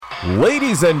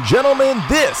Ladies and gentlemen,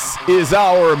 this is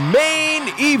our main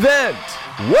event.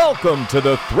 Welcome to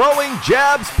the Throwing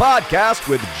Jabs podcast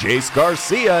with Jace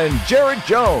Garcia and Jared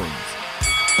Jones.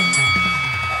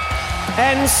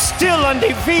 And still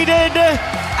undefeated,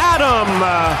 Adam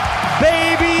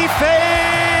Babyface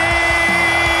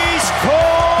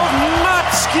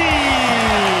Kolmotsky.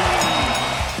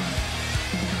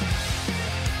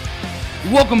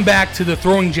 Welcome back to the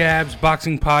Throwing Jabs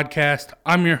boxing podcast.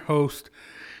 I'm your host,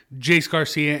 Jace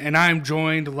Garcia, and I'm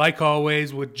joined, like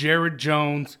always, with Jared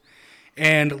Jones.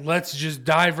 And let's just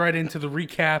dive right into the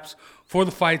recaps for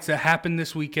the fights that happened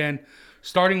this weekend,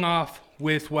 starting off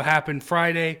with what happened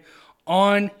Friday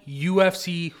on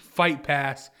UFC Fight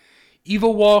Pass. Eva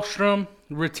Wahlstrom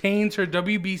retains her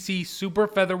WBC super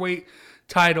featherweight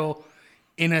title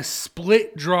in a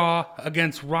split draw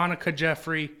against Ronica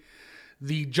Jeffrey.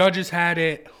 The judges had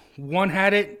it, one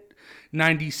had it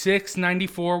 96-94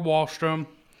 Wahlstrom,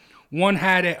 one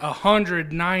had it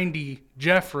 190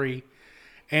 Jeffrey,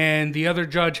 and the other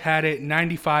judge had it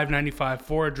 95-95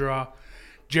 for a draw.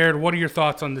 Jared, what are your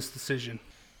thoughts on this decision?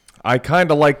 I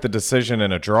kind of like the decision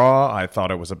in a draw. I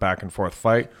thought it was a back-and-forth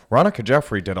fight. Ronica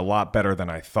Jeffrey did a lot better than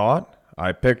I thought.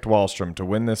 I picked Wahlstrom to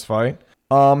win this fight.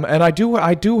 And I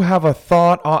do have a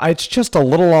thought. It's just a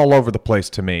little all over the place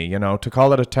to me, to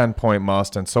call it a 10-point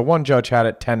must. And so one judge had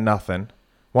it 10-0.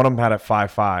 One of them had it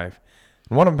 5-5.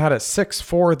 And one of them had it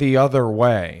 6-4 the other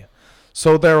way.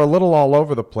 So they're a little all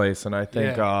over the place. And I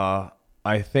think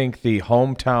the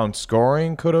hometown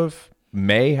scoring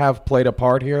may have played a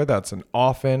part here. That's an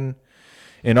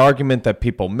argument that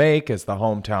people make is the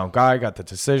hometown guy got the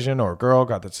decision or girl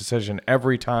got the decision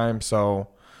every time. So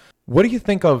what do you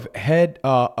think of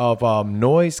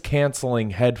noise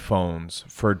canceling headphones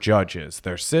for judges?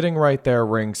 They're sitting right there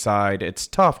ringside. It's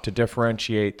tough to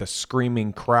differentiate the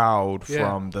screaming crowd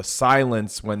from the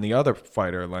silence when the other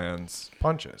fighter lands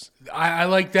punches. I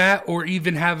like that, or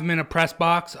even have them in a press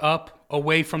box up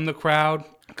away from the crowd,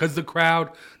 because the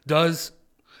crowd does,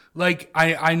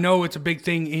 I know it's a big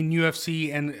thing in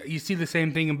UFC, and you see the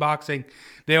same thing in boxing.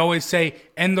 They always say,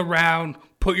 end the round,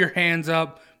 put your hands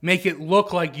up, make it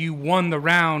look like you won the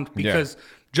round, because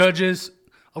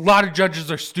a lot of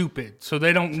judges are stupid, so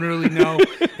they don't really know.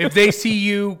 If they see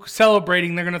you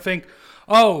celebrating, they're going to think,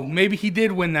 oh, maybe he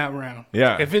did win that round.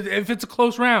 Yeah. If it's a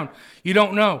close round, you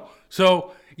don't know.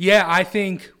 So, I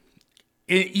think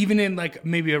even in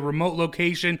maybe a remote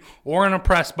location or in a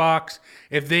press box,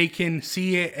 if they can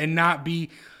see it and not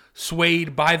be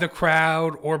swayed by the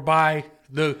crowd or by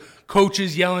the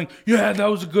coaches yelling, yeah, that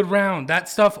was a good round. That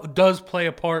stuff does play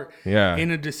a part in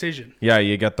a decision. Yeah,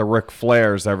 you get the Ric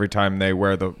Flairs every time they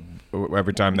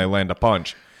land a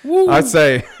punch. Woo. I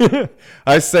say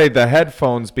the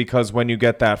headphones, because when you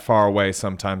get that far away,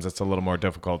 sometimes it's a little more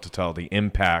difficult to tell the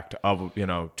impact of,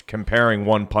 comparing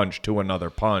one punch to another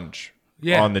punch.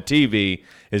 Yeah. On the TV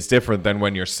is different than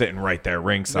when you're sitting right there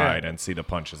ringside and see the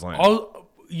punches land.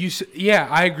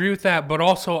 I agree with that, but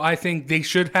also I think they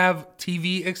should have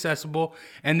TV accessible,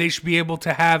 and they should be able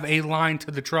to have a line to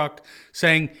the truck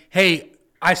saying, hey,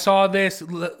 I saw this,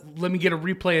 let me get a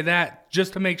replay of that,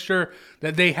 just to make sure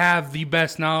that they have the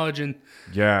best knowledge and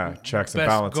checks and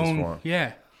balances for them.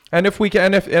 Yeah. And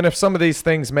if some of these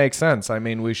things make sense,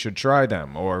 we should try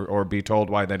them or be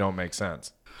told why they don't make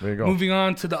sense. There you go. Moving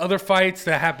on to the other fights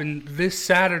that happened this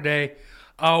Saturday.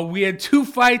 We had two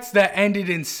fights that ended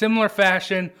in similar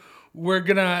fashion. We're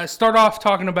going to start off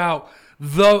talking about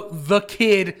the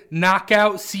kid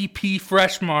knockout CP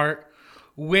Freshmart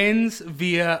wins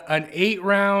via an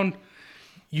 8-round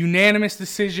unanimous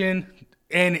decision,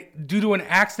 and due to an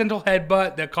accidental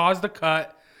headbutt that caused the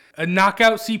cut, a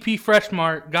knockout CP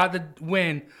Freshmart got the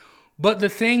win. But the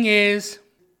thing is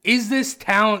this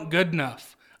talent good enough?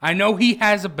 I know he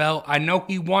has a belt. I know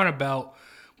he won a belt,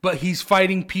 but he's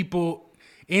fighting people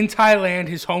in Thailand,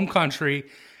 his home country,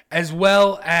 as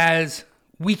well as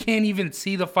we can't even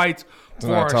see the fights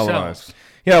for ourselves. Televised.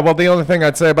 Yeah, well, the only thing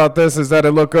I'd say about this is that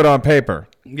it looked good on paper.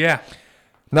 Yeah.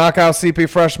 Knockout CP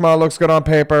Freshmart looks good on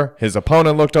paper. His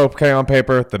opponent looked okay on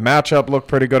paper. The matchup looked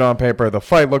pretty good on paper. The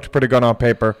fight looked pretty good on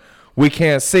paper. We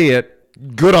can't see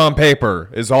it. Good on paper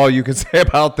is all you can say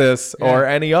about this or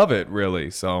any of it,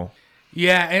 really. So.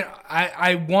 Yeah, and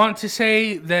I want to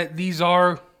say that these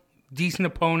are decent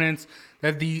opponents,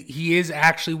 that he is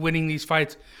actually winning these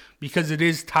fights because it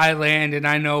is Thailand, and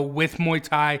I know with Muay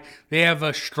Thai, they have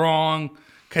a strong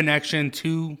connection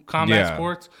to combat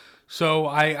sports. So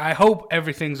I hope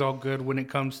everything's all good when it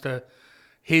comes to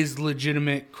his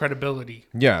legitimate credibility.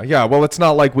 Yeah. Well, it's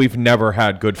not like we've never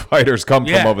had good fighters come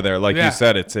from over there. Like you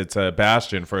said, it's a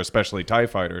bastion for especially Thai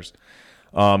fighters.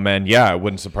 And it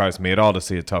wouldn't surprise me at all to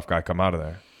see a tough guy come out of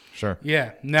there. Sure.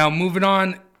 Yeah. Now, moving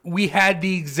on, we had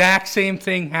the exact same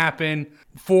thing happen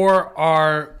for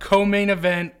our co-main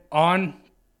event on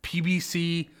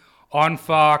PBC, on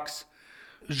Fox.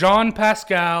 Jean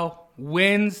Pascal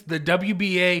wins the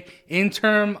WBA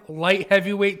interim light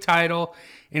heavyweight title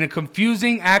in a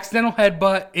confusing accidental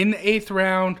headbutt in the 8th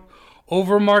round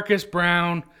over Marcus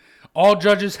Brown. All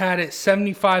judges had it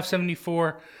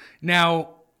 75-74. Now,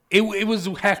 it was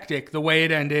hectic the way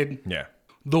it ended. Yeah.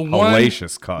 The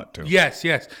Hellacious cut, too. Yes.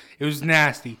 It was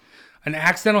nasty. An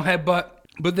accidental headbutt.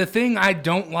 But the thing I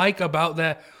don't like about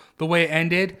the way it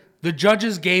ended, the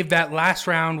judges gave that last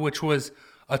round, which was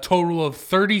a total of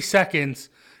 30 seconds,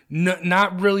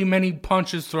 not really many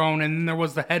punches thrown, and then there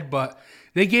was the headbutt.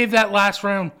 They gave that last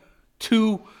round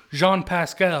to Jean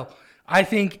Pascal. I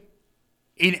think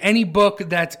in any book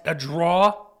that's a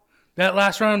draw, that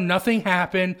last round, nothing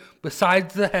happened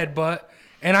besides the headbutt.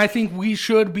 And I think we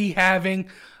should be having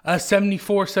a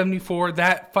 74-74.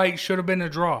 That fight should have been a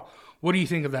draw. What do you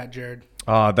think of that, Jared?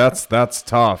 That's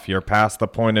tough. You're past the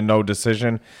point of no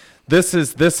decision. This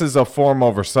is a form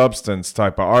over substance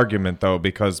type of argument, though,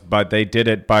 but they did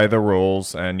it by the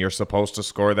rules, and you're supposed to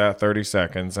score that 30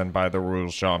 seconds, and by the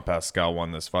rules, Jean Pascal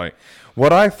won this fight.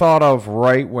 What I thought of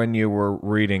right when you were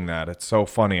reading that, it's so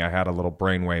funny, I had a little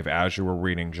brainwave as you were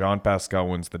reading, Jean Pascal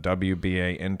wins the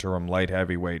WBA interim light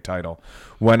heavyweight title.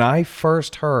 When I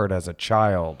first heard as a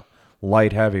child,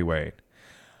 light heavyweight,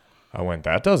 I went,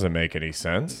 that doesn't make any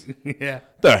sense. Yeah.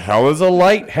 The hell is a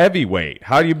light heavyweight?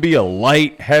 How do you be a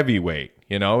light heavyweight?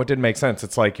 You know, it didn't make sense.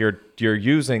 It's like you're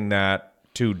using that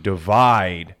to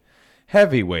divide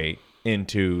heavyweight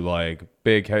into like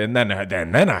big, and then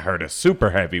I heard a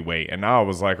super heavyweight, and I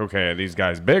was like, okay, are these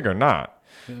guys big or not?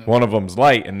 Yeah. One of them's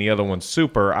light and the other one's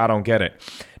super. I don't get it.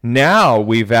 Now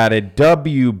we've added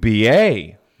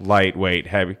WBA lightweight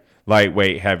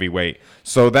heavyweight.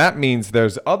 So that means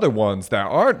there's other ones that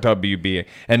aren't WBA.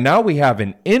 And now we have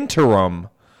an interim.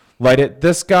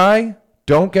 This guy,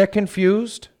 don't get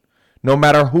confused. No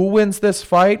matter who wins this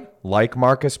fight, like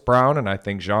Marcus Brown, and I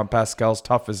think Jean Pascal's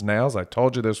tough as nails. I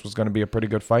told you this was going to be a pretty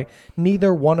good fight.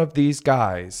 Neither one of these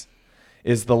guys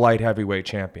is the light heavyweight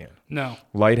champion. No.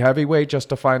 Light heavyweight just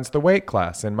defines the weight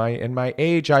class. In my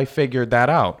age, I figured that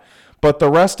out. But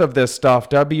the rest of this stuff,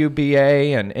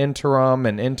 WBA and interim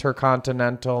and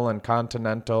intercontinental and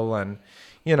continental and,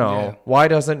 why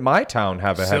doesn't my town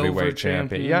have a Silver heavyweight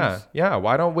champion? champions. Yeah.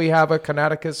 Why don't we have a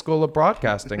Connecticut School of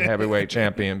Broadcasting heavyweight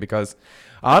champion? Because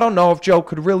I don't know if Joe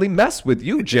could really mess with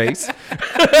you, Jace.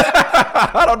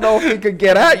 I don't know if he could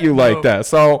get at you like that.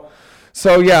 So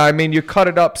yeah, I mean, you cut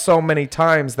it up so many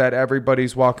times that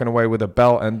everybody's walking away with a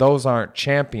belt, and those aren't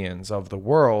champions of the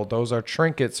world. Those are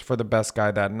trinkets for the best guy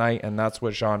that night, and that's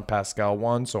what Jean Pascal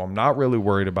won, so I'm not really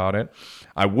worried about it.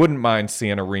 I wouldn't mind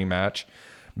seeing a rematch.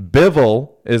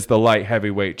 Bivol is the light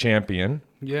heavyweight champion.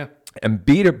 Yeah. And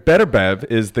Beterbiev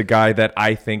is the guy that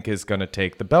I think is going to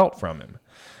take the belt from him.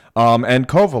 And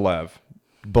Kovalev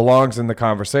belongs in the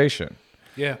conversation.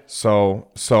 Yeah. So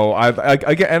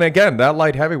again, that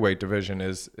light heavyweight division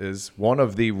is one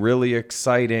of the really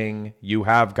exciting. You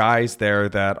have guys there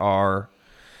that are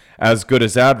as good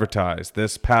as advertised.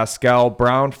 This Pascal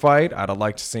Brown fight, I'd have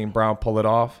liked to see Brown pull it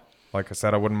off. Like I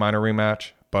said, I wouldn't mind a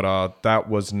rematch, but that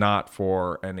was not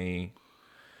for any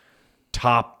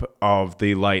top of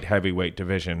the light heavyweight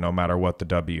division, no matter what the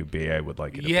WBA would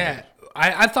like it to be. Yeah,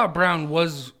 I thought Brown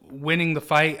was winning the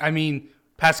fight. I mean,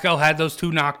 Pascal had those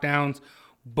 2 knockdowns,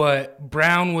 but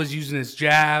Brown was using his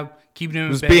jab, keeping him in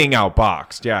was bed. being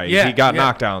outboxed. Yeah, he got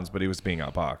knockdowns, but he was being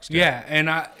outboxed. Yeah, and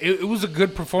it was a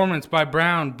good performance by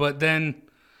Brown, but then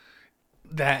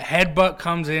that headbutt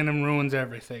comes in and ruins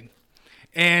everything.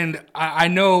 And I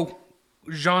know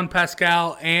Jean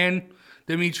Pascal and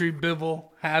Dimitri Bivol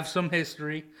have some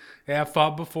history. They have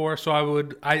fought before, so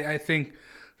I think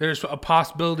there's a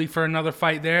possibility for another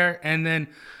fight there. And then,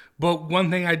 but one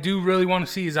thing I do really want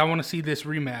to see is I want to see this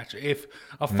rematch. If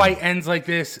a fight ends like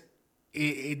this,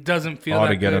 it doesn't feel ought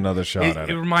that to get good. Another shot at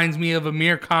it. It reminds me of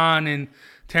Amir Khan and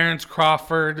Terrence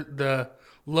Crawford, the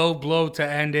low blow to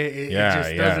end it. It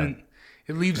just doesn't.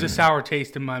 It leaves a sour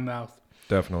taste in my mouth.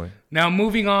 Definitely. Now,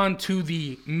 moving on to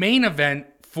the main event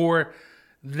for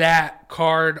that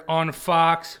card on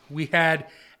Fox, we had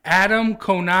Adam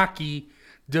Konaki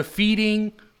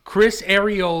defeating Chris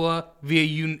Arreola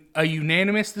via a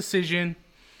unanimous decision.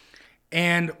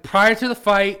 And prior to the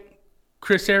fight,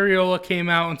 Chris Arreola came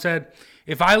out and said,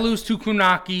 if I lose to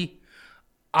Konaki,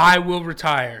 I will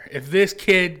retire. If this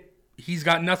kid, he's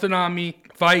got nothing on me.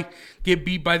 If I get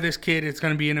beat by this kid, it's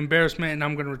going to be an embarrassment and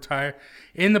I'm going to retire.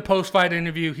 In the post-fight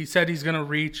interview, he said he's going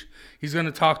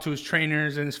to talk to his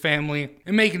trainers and his family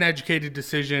and make an educated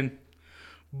decision.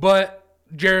 But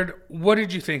Jared, what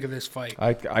did you think of this fight?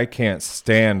 I can't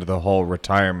stand the whole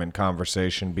retirement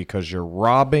conversation because you're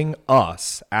robbing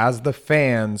us as the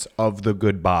fans of the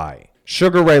goodbye.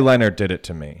 Sugar Ray Leonard did it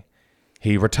to me.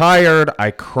 He retired.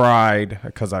 I cried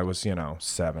because I was,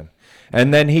 7.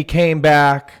 And then he came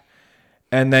back,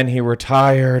 and then he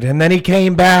retired, and then he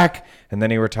came back, and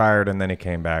then he retired, and then he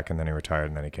came back, and then he retired,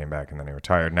 and then he came back, and then he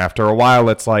retired. And after a while,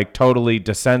 it's like totally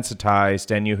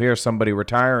desensitized, and you hear somebody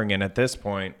retiring, and at this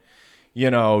point,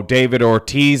 David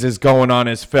Ortiz is going on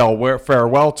his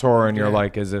farewell tour, and you're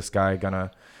like, is this guy going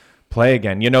to play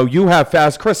again? You have,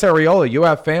 as Chris Arreola, you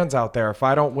have fans out there. If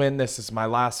I don't win, this is my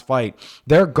last fight.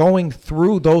 They're going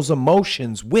through those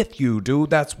emotions with you, dude.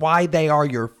 That's why they are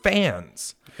your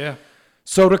fans. Yeah.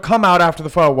 So to come out after the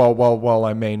fight, well,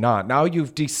 I may not. Now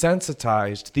you've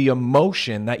desensitized the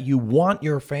emotion that you want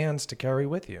your fans to carry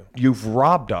with you. You've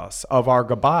robbed us of our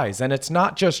goodbyes. And it's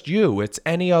not just you. It's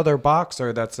any other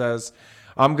boxer that says,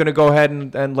 I'm going to go ahead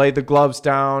and lay the gloves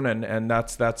down, and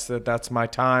that's my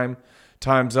time.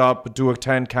 Time's up. Do a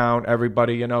 10 count.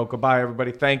 Everybody, goodbye,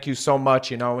 everybody. Thank you so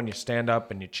much, and you stand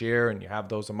up and you cheer and you have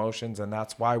those emotions, and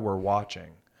that's why we're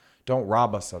watching. Don't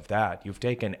rob us of that. You've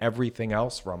taken everything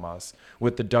else from us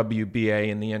with the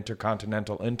WBA and the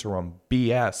Intercontinental Interim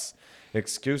BS.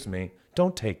 Excuse me.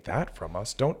 Don't take that from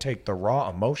us. Don't take the raw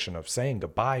emotion of saying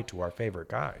goodbye to our favorite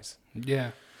guys.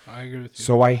 Yeah, I agree with you.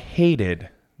 So I hated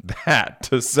that,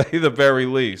 to say the very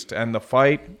least. And the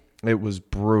fight, it was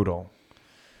brutal.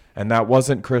 And that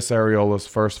wasn't Chris Arreola's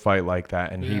first fight like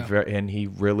that. And he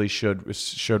really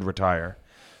should retire.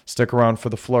 Stick around for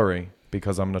the flurry,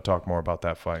 because I'm going to talk more about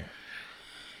that fight.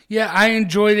 Yeah, I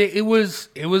enjoyed it. It was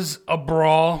a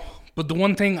brawl, but the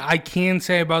one thing I can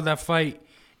say about that fight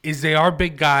is they are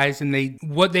big guys, and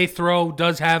what they throw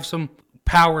does have some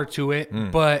power to it,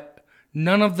 but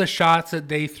none of the shots that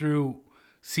they threw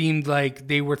seemed like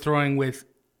they were throwing with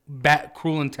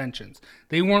cruel intentions.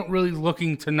 They weren't really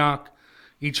looking to knock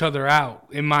each other out,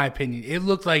 in my opinion. It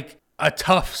looked like a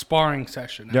tough sparring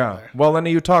session. Yeah. Well, and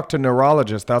you talk to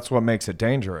neurologists, that's what makes it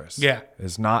dangerous. Yeah.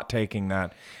 Is not taking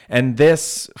that. And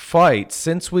this fight,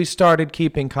 since we started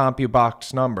keeping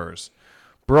CompuBox numbers,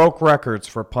 broke records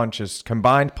for punches,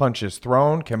 combined punches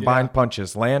thrown, combined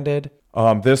punches landed.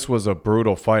 This was a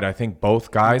brutal fight. I think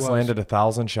both guys landed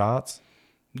 1,000 shots.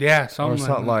 Yeah,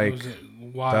 something like it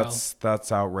was wild.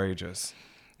 That's outrageous.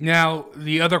 Now,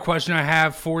 the other question I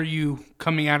have for you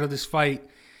coming out of this fight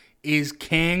is,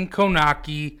 can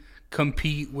Konaki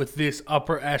compete with this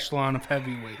upper echelon of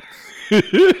heavyweights?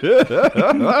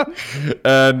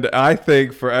 And I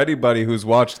think for anybody who's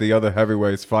watched the other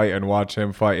heavyweights fight and watch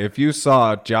him fight, if you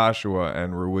saw Joshua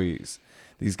and Ruiz,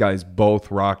 these guys both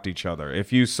rocked each other.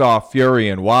 If you saw Fury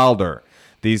and Wilder,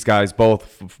 these guys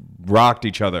both rocked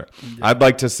each other. Yeah. I'd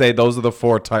like to say those are the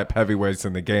 4 type heavyweights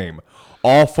in the game.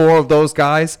 All 4 of those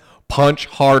guys punch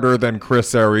harder than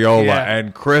Chris Arreola,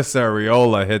 and Chris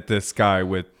Arreola hit this guy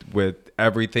with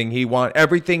everything he wanted.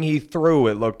 Everything he threw,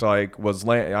 it looked like, was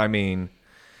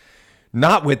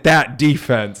not with that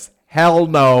defense. Hell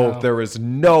no. There is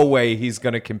no way he's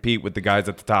going to compete with the guys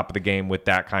at the top of the game with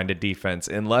that kind of defense,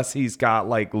 unless he's got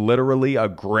literally a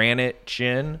granite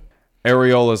chin.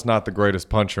 Arreola's not the greatest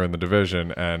puncher in the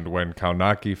division, and when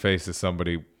Konaki faces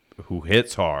somebody who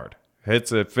hits hard,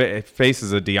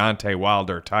 faces a Deontay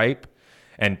Wilder type,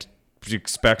 and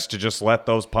expects to just let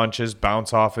those punches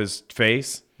bounce off his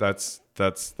face, that's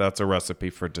a recipe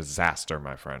for disaster,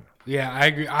 my friend. Yeah, I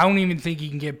agree. I don't even think he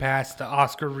can get past the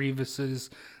Oscar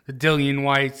Riveses, the Dillian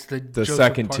Whites, the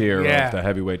second tier of the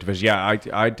heavyweight division. Yeah,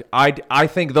 I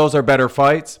think those are better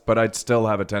fights, but I'd still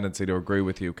have a tendency to agree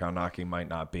with you. Konaki might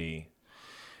not be.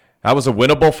 That was a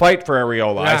winnable fight for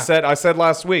Arreola. Yeah. I said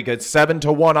last week, it's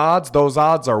 7-1 odds. Those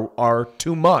odds are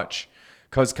too much,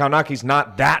 because Kaunaki's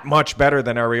not that much better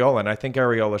than Arreola, and I think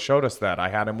Arreola showed us that. I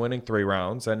had him winning 3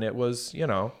 rounds, and it was,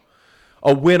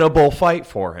 a winnable fight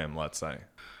for him, let's say.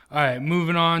 All right,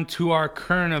 moving on to our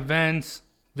current events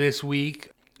this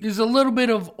week. There's a little bit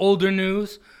of older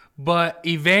news, but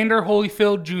Evander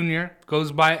Holyfield Jr.,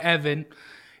 goes by Evan,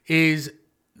 is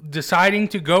deciding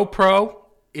to go pro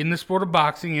in the sport of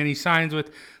boxing, and he signs with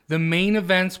the Main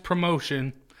Events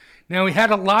promotion. Now, he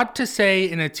had a lot to say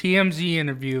in a TMZ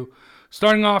interview.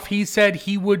 Starting off, he said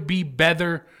he would be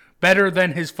better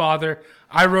than his father.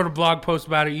 I wrote a blog post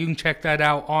about it. You can check that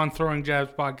out on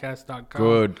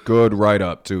throwingjabspodcast.com. Good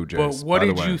write-up too, Jace. But what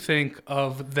did you think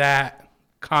of that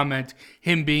comment,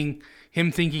 him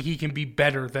thinking he can be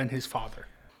better than his father?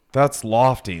 That's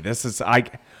lofty.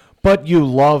 But you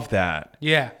love that.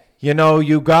 Yeah.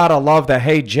 You gotta love that.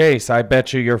 Hey, Jace, I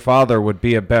bet you your father would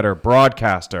be a better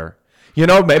broadcaster.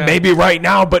 Maybe right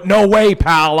now, but no way,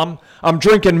 pal. I'm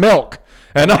drinking milk.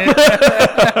 And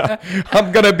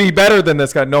I'm going to be better than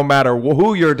this guy no matter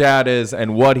who your dad is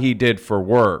and what he did for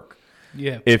work.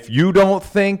 Yeah. If you don't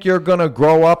think you're going to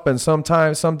grow up and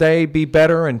someday be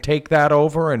better and take that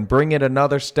over and bring it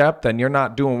another step, then you're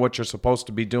not doing what you're supposed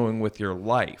to be doing with your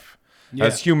life. Yeah.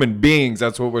 As human beings,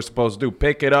 that's what we're supposed to do.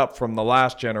 Pick it up from the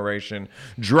last generation,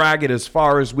 drag it as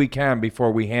far as we can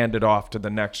before we hand it off to the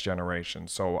next generation.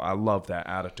 So I love that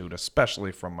attitude,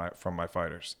 especially from my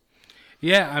fighters.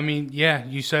 Yeah,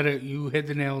 you said it. You hit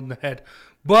the nail on the head.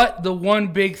 But the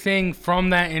one big thing from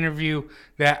that interview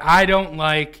that I don't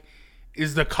like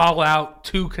is the call out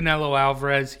to Canelo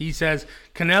Alvarez. He says,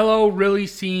 Canelo really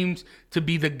seems to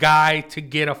be the guy to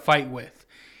get a fight with.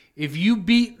 If you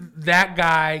beat that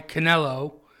guy,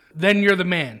 Canelo, then you're the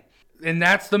man. And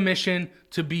that's the mission,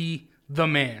 to be the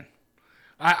man.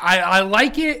 I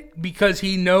like it because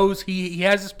he knows he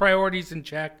has his priorities in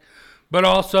check, but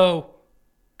also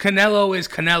Canelo is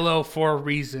Canelo for a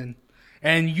reason.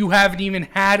 And you haven't even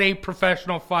had a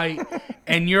professional fight,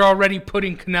 and you're already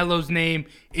putting Canelo's name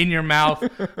in your mouth.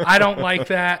 I don't like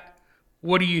that.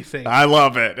 What do you think? I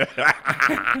love it.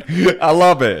 I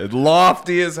love it.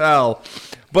 Lofty as hell.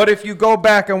 But if you go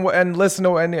back and listen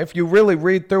to, and if you really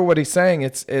read through what he's saying,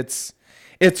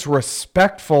 it's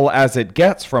respectful as it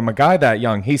gets from a guy that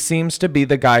young. He seems to be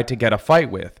the guy to get a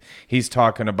fight with. He's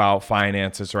talking about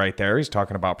finances right there. He's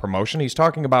talking about promotion. He's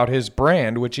talking about his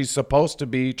brand, which he's supposed to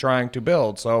be trying to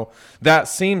build. So that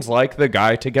seems like the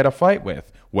guy to get a fight with.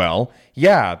 Well,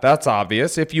 yeah, that's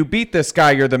obvious. If you beat this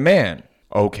guy, you're the man.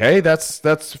 Okay,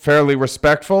 that's fairly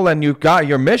respectful, and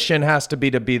your mission has to be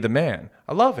the man.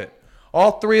 I love it.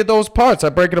 All three of those parts, I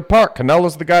break it apart.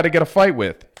 Canelo's the guy to get a fight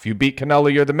with. If you beat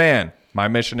Canelo, you're the man. My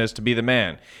mission is to be the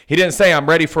man. He didn't say, I'm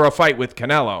ready for a fight with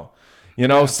Canelo.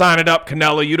 Sign it up,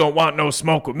 Canelo. You don't want no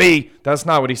smoke with me. That's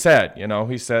not what he said.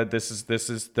 He said, this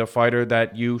is the fighter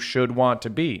that you should want to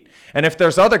beat. And if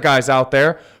there's other guys out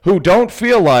there who don't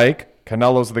feel like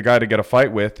Canelo's the guy to get a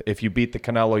fight with, if you beat the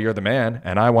Canelo, you're the man,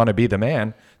 and I want to be the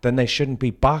man, then they shouldn't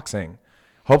be boxing.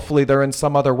 Hopefully they're in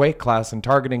some other weight class and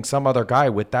targeting some other guy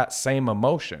with that same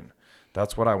emotion.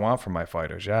 That's what I want from my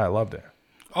fighters. Yeah, I loved it.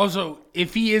 Also,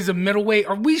 if he is a middleweight,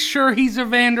 are we sure he's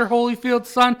Evander Holyfield's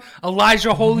son? Elijah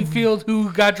Holyfield,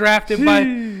 who got drafted by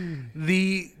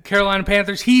the Carolina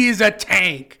Panthers, he is a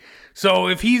tank. So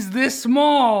if he's this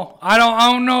small, I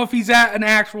don't know if he's at an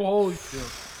actual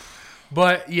Holyfield.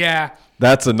 But yeah,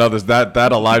 that's another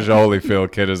that Elijah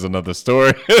Holyfield kid is another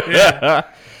story. Yeah.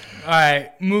 All right,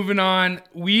 moving on.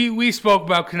 We spoke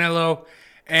about Canelo,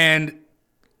 and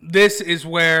this is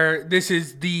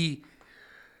the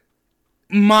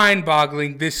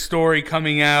mind-boggling, this story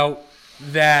coming out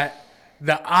that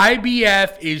the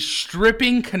IBF is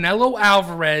stripping Canelo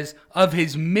Alvarez of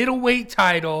his middleweight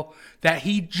title that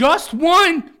he just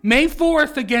won May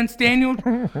 4th against Daniel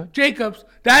Jacobs.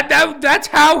 That's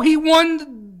how he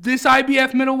won this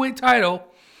IBF middleweight title.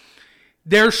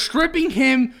 They're stripping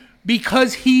him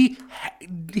because he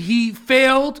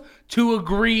failed to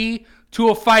agree to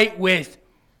a fight with,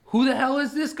 who the hell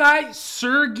is this guy?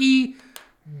 Sergey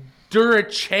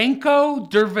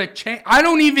Derevyanchenko? I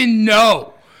don't even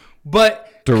know.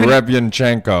 But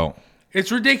Derevyanchenko.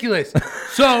 It's ridiculous.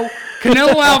 So,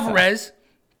 Canelo Alvarez,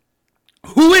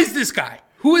 who is this guy?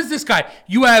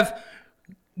 You have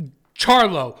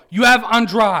Charlo, you have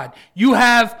Andrade, you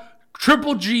have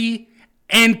Triple G,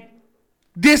 and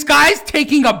this guy's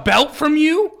taking a belt from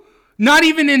you, not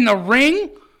even in the ring.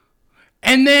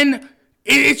 And then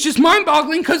it's just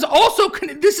mind-boggling because also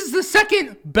this is the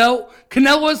second belt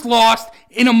Canelo has lost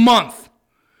in a month.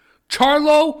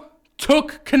 Charlo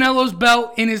took Canelo's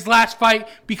belt in his last fight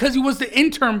because he was the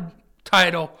interim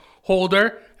title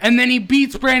holder, and then he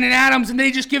beats Brandon Adams and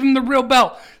they just give him the real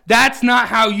belt. That's not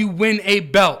how you win a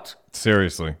belt.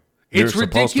 Seriously. It's You're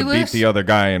ridiculous. supposed to beat the other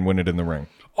guy and win it in the ring.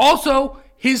 Also,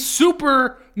 his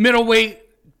super middleweight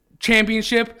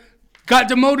championship got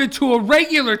demoted to a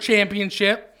regular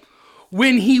championship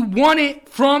when he won it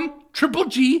from Triple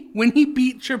G, when he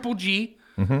beat Triple G.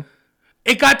 Mm-hmm.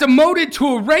 It got demoted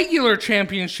to a regular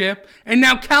championship, and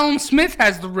now Callum Smith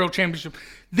has the real championship.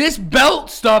 This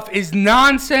belt stuff is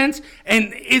nonsense,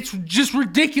 and it's just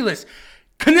ridiculous.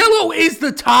 Canelo is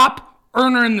the top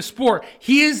earner in the sport.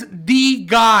 He is the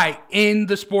guy in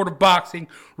the sport of boxing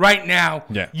right now.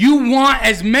 Yeah. You want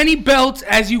as many belts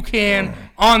as you can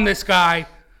on this guy,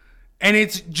 And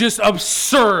it's just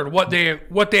absurd what they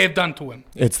have done to him.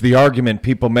 It's the argument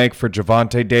people make for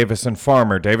Gervonta Davis and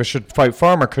Farmer. Davis should fight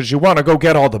Farmer because you want to go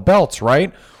get all the belts,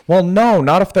 right? Well, no,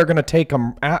 not if they're going to take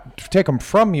them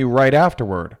from you right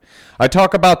afterward. I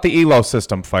talk about the ELO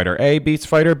system. Fighter A beats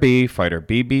Fighter B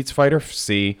beats Fighter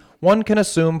C. One can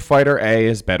assume Fighter A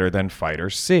is better than Fighter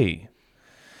C.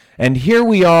 And here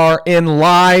we are in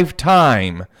live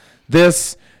time.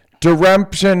 This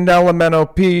Derevyan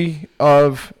LMNOP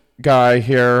of guy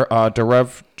here,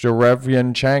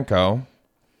 Derevyanchenko,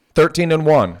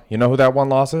 13-1. You know who that one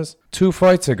loss is? 2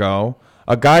 fights ago,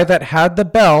 a guy that had the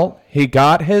belt, he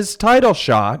got his title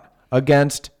shot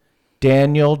against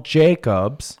Daniel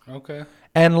Jacobs. Okay.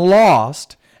 And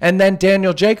lost. And then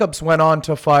Daniel Jacobs went on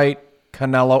to fight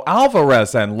Canelo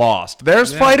Alvarez and lost.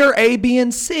 There's Fighter A, B,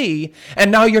 and C.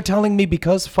 And now you're telling me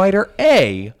because Fighter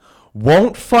A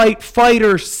won't fight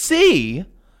Fighter C,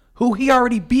 who he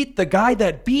already beat, the guy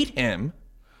that beat him,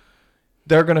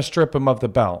 they're going to strip him of the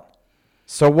belt.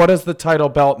 So what does the title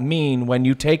belt mean when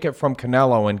you take it from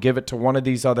Canelo and give it to one of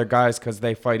these other guys because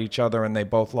they fight each other and they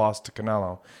both lost to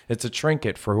Canelo? It's a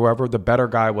trinket for whoever the better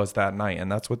guy was that night,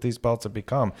 and that's what these belts have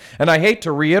become. And I hate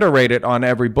to reiterate it on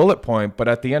every bullet point, but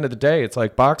at the end of the day, it's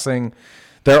like boxing.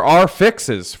 There are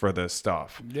fixes for this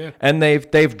stuff. Yeah. And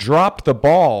they've dropped the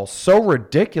ball so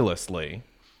ridiculously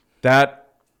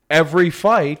that every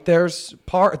fight, that's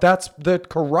the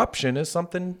corruption is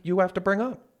something you have to bring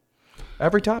up.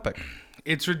 Every topic.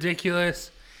 It's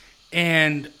ridiculous,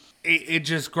 and it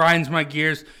just grinds my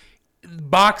gears.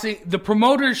 Boxing, the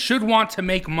promoters should want to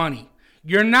make money.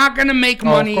 You're not going to make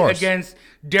money against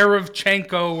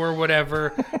Derevchenko or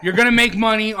whatever. You're going to make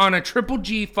money on a Triple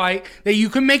G fight that you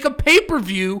can make a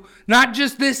pay-per-view, not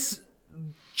just this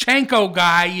Chenko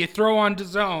guy you throw on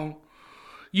DAZN.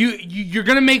 You're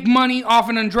going to make money off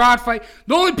an Andrade fight.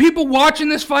 The only people watching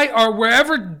this fight are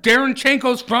wherever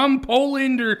Derevchenko's from,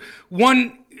 Poland or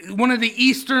one of the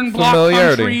Eastern Bloc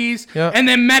countries, and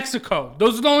then Mexico.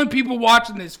 Those are the only people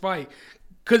watching this fight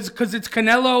because it's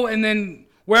Canelo and then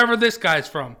wherever this guy's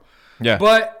from. Yeah.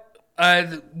 But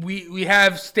we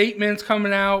have statements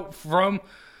coming out from,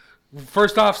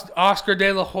 first off, Oscar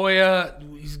De La Hoya.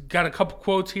 He's got a couple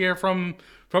quotes here from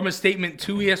his statement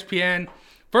to ESPN.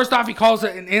 First off, he calls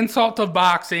it an insult to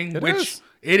boxing, which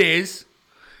it is.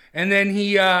 And then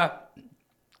he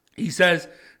says,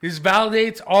 this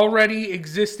validates already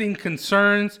existing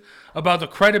concerns about the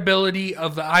credibility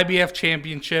of the IBF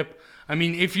championship. I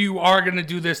mean, if you are going to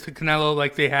do this to Canelo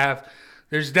like they have,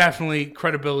 there's definitely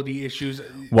credibility issues.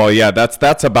 Well, yeah,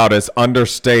 that's about as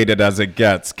understated as it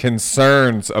gets.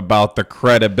 Concerns about the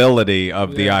credibility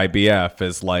of the IBF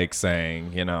is like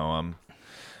saying, you know,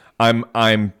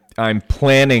 I'm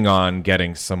planning on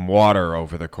getting some water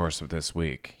over the course of this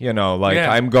week. You know, like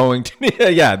I'm going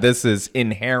to, this is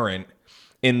inherent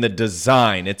in the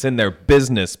design. It's in their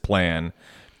business plan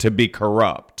to be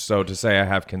corrupt. So to say I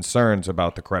have concerns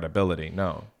about the credibility,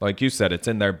 no. Like you said, it's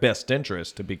in their best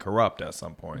interest to be corrupt at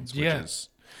some points,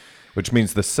 which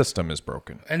means the system is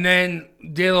broken. And then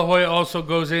De La Hoya also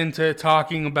goes into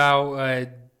talking about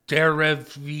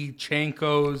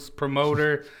Derevchenko's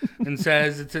promoter and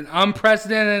says it's an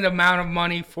unprecedented amount of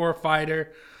money for a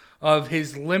fighter of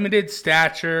his limited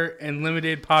stature and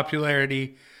limited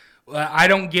popularity. I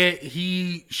don't get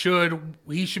he should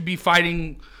be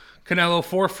fighting Canelo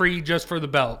for free just for the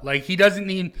belt. Like, he doesn't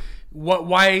need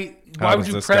why would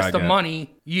you press the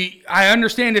money? I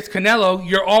understand it's Canelo.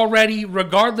 You're already,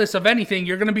 regardless of anything,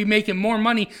 you're going to be making more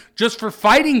money just for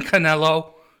fighting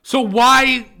Canelo. So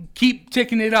why keep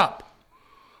ticking it up?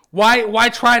 Why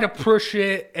try to push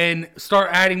it and start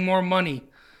adding more money?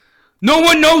 No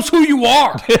one knows who you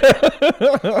are.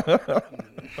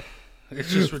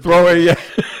 It's just ridiculous.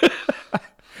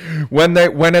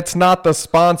 When it's not the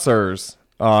sponsors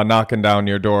knocking down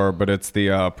your door, but it's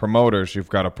the promoters, you've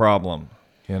got a problem.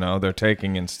 You know, they're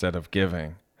taking instead of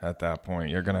giving. At that point,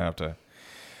 you're gonna have to.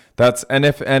 If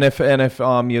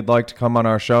you'd like to come on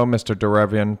our show, Mr.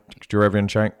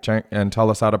 Derevyanchenko, and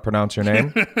tell us how to pronounce your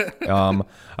name.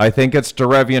 I think it's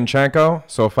Derevyanchenko.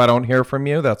 So if I don't hear from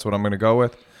you, that's what I'm going to go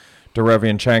with.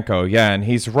 Derevyanchenko. Yeah, and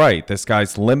he's right. This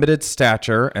guy's limited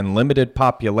stature and limited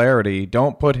popularity.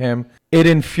 Don't put him. It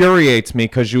infuriates me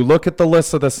because you look at the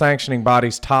list of the sanctioning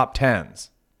body's top 10s,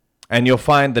 and you'll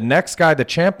find the next guy the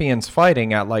champion's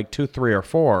fighting at like 2, 3, or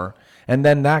 4. And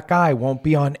then that guy won't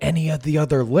be on any of the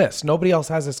other lists. Nobody else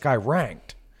has this guy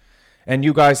ranked. And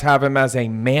you guys have him as a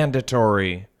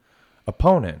mandatory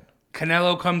opponent.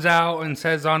 Canelo comes out and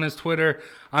says on his Twitter,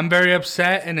 I'm very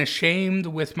upset and ashamed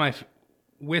with my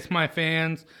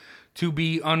fans to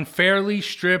be unfairly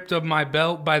stripped of my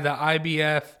belt by the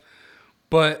IBF,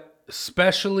 but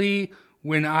especially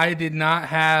when I did not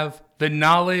have the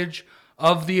knowledge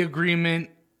of the agreement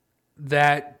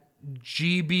that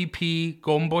GBP,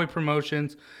 Golden Boy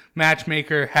Promotions,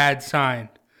 matchmaker had signed.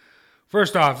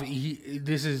 First off,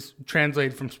 this is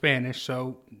translated from Spanish,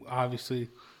 so obviously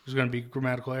there's going to be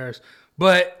grammatical errors.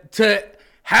 But to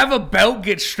have a belt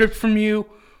get stripped from you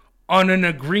on an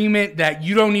agreement that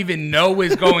you don't even know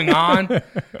is going on,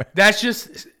 that's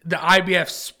just the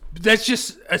IBF. That's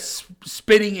just a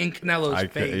spitting in Canelo's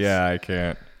face. I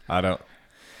can't. I don't.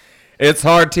 It's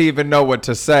hard to even know what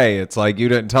to say. It's like, you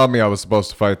didn't tell me I was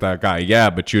supposed to fight that guy. Yeah,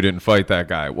 but you didn't fight that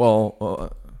guy.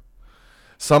 Well,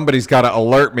 somebody's got to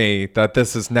alert me that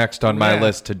this is next on my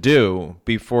list to do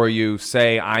before you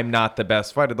say I'm not the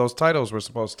best fighter. Those titles were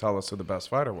supposed to tell us who the best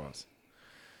fighter was.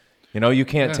 You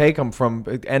can't take them from,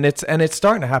 and it's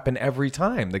starting to happen every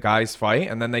time. The guys fight,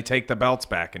 and then they take the belts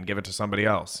back and give it to somebody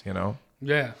else,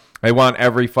 Yeah. They want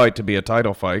every fight to be a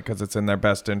title fight because it's in their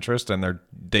best interest, and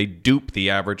they dupe the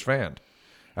average fan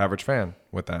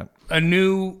with that. A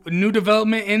new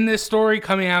development in this story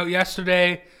coming out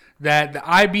yesterday that the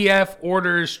IBF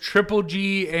orders Triple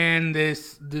G and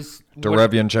this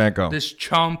Derevyanchenko. This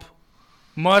chump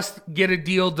must get a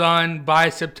deal done by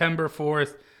September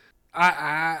 4th.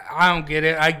 I don't get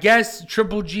it. I guess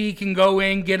Triple G can go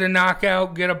in, get a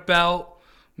knockout, get a belt,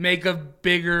 make a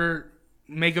bigger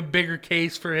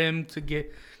case for him to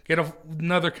get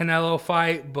another Canelo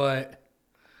fight, but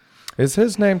is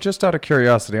his name, just out of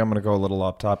curiosity, I'm going to go a little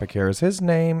off topic here, is his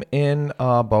name in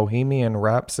Bohemian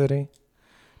Rhapsody?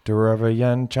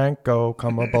 Derevyanchenko,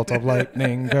 come a bolt of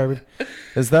lightning.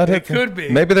 Is that it? It could be.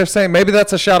 Maybe they're saying, maybe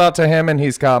that's a shout out to him, and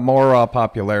he's got more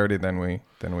popularity than we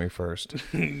first.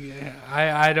 Yeah,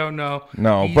 I don't know.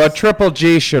 No, but Triple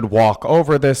G should walk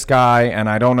over this guy, and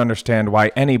I don't understand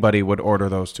why anybody would order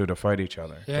those two to fight each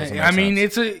other. Yeah, I mean,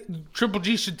 Triple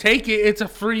G should take it. It's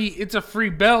a free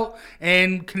belt,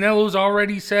 and Canelo's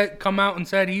already come out and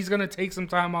said he's going to take some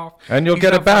time off. And you'll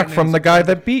get it back from the guy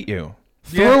that beat you.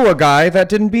 Through a guy that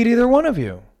didn't beat either one of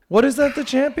you. What is that the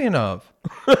champion of?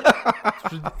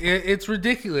 It's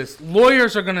ridiculous.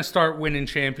 Lawyers are going to start winning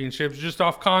championships just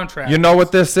off contract. You know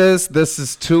what this is? This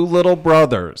is two little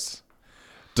brothers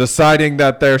deciding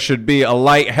that there should be a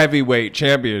light heavyweight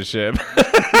championship.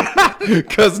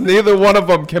 Because neither one of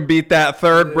them can beat that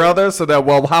third brother. So that,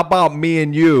 well, how about me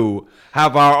and you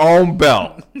have our own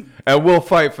belt? And we'll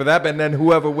fight for that. And then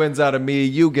whoever wins out of me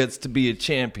and you gets to be a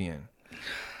champion.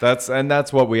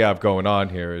 That's what we have going on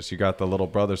here is you got the little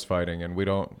brothers fighting, and we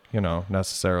don't,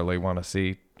 necessarily want to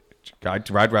see. I'd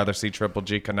rather see Triple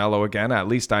G Canelo again. At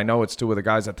least I know it's two of the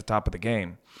guys at the top of the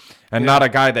game, and not a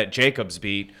guy that Jacobs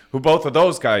beat, who both of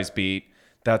those guys beat.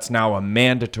 That's now a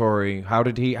mandatory. How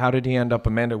did he end up a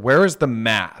mandatory? Where is the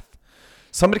math?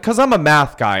 Somebody, because I'm a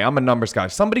math guy, I'm a numbers guy.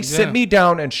 Somebody sit me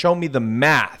down and show me the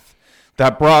math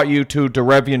that brought you to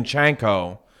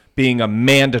Derevyanchenko being a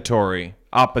mandatory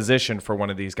opposition for one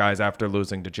of these guys after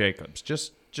losing to Jacobs.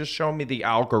 Just show me the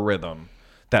algorithm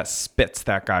that spits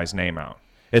that guy's name out.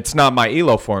 It's not my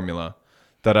ELO formula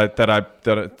that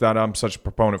I'm such a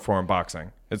proponent for in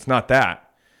boxing. It's not that.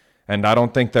 And I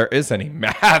don't think there is any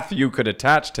math you could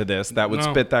attach to this that would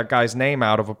spit that guy's name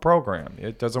out of a program.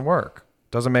 It doesn't work.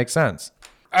 Doesn't make sense.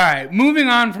 All right, moving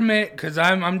on from it, because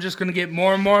I'm just going to get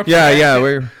more and more.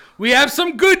 We have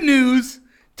some good news.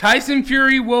 Tyson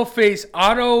Fury will face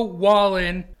Otto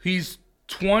Wallin. He's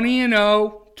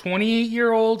 20-0,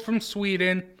 28-year-old from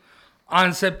Sweden,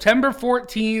 on September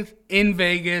 14th in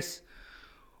Vegas.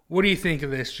 What do you think of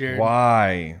this, Jared?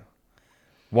 Why?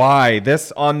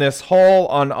 This on this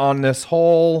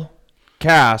whole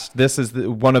cast, this is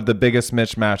one of the biggest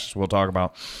mismatches we'll talk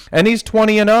about. And he's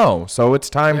 20-0, so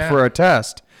it's time for a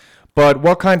test. But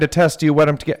what kind of test do you want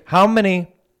him to get? How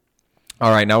many? All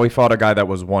right, now he fought a guy that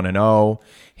was 1-0.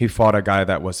 He fought a guy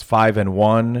that was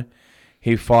 5-1.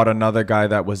 He fought another guy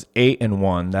that was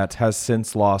 8-1 that has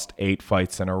since lost 8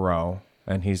 fights in a row,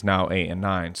 and he's now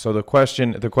 8-9. So the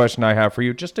question I have for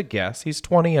you, just a guess, he's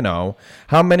 20-0.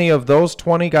 How many of those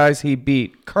 20 guys he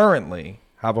beat currently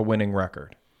have a winning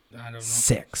record? I don't know.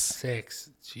 6.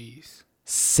 Jeez.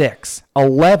 6.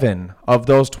 11 of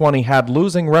those 20 had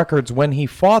losing records when he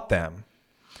fought them.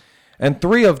 And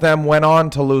 3 of them went on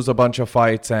to lose a bunch of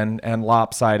fights and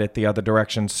lopside it the other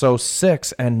direction. So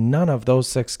 6, and none of those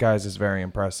 6 guys is very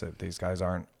impressive. These guys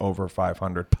aren't over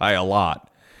 500 by a lot.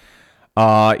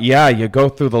 You go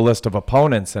through the list of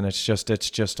opponents, and it's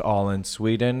just all in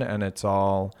Sweden, and it's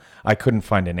all. I couldn't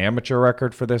find an amateur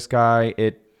record for this guy.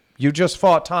 You just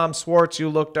fought Tom Schwartz. You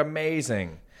looked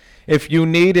amazing. If you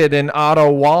needed an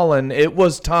Otto Wallin, it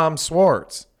was Tom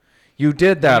Schwartz. You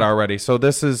did that already. So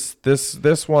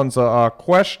this one's a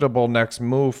questionable next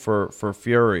move for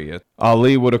Fury.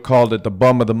 Ali would have called it the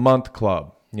bum of the month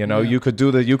club. You know, you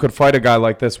could fight a guy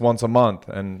like this once a month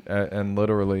and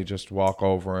literally just walk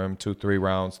over him 2-3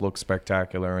 rounds, look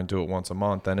spectacular, and do it once a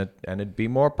month, and it'd be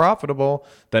more profitable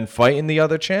than fighting the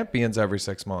other champions every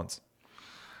 6 months.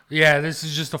 Yeah, this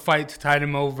is just a fight to tide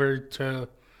him over to,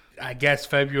 I guess,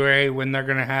 February when they're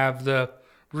gonna have the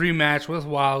rematch with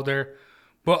Wilder.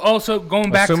 But also going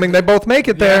back, assuming they both make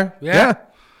it there, yeah.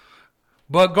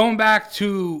 But going back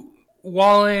to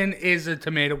Wallin is a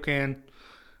tomato can,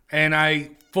 and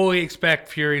I fully expect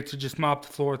Fury to just mop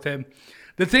the floor with him.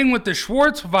 The thing with the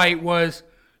Schwartz fight was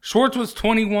Schwartz was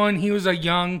 21. He was a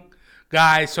young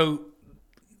guy, so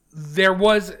there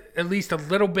was at least a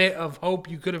little bit of hope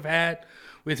you could have had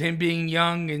with him being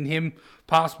young and him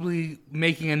possibly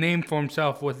making a name for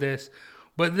himself with this.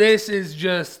 But this is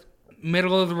just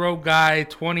middle of the road guy,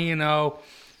 20-0.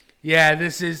 Yeah,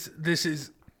 this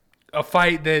is a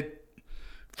fight that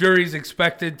Fury's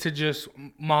expected to just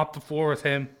mop the floor with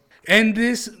him. And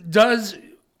this does,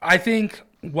 I think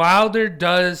Wilder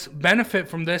does benefit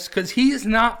from this because he is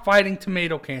not fighting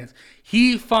tomato cans.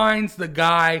 He finds the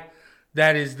guy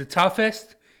that is the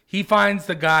toughest. He finds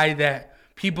the guy that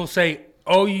people say,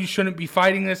 oh, you shouldn't be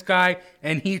fighting this guy,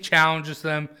 and he challenges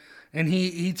them, and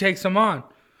he takes them on.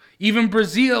 Even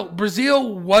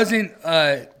Brazil wasn't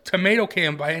a tomato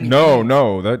can by any means.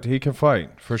 No, that he can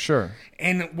fight for sure.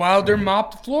 And Wilder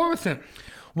mopped the floor with him.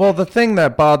 Well, the thing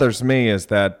that bothers me is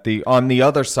that on the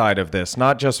other side of this,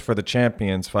 not just for the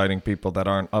champions fighting people that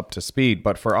aren't up to speed,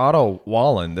 but for Otto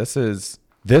Wallin, this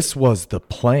was the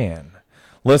plan.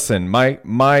 Listen,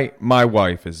 my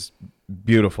wife is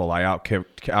beautiful. I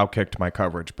outkicked my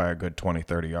coverage by a good 20,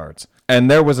 30 yards. And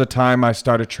there was a time I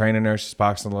started training her. She's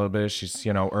boxing a little bit. She's,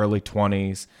 early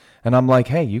 20s. And I'm like,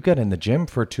 hey, you get in the gym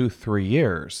for 2-3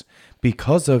 years.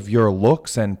 Because of your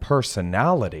looks and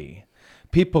personality,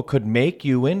 people could make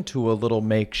you into a little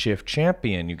makeshift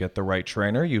champion. You get the right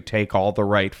trainer. You take all the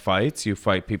right fights. You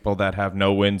fight people that have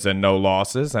no wins and no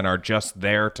losses and are just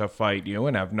there to fight you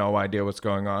and have no idea what's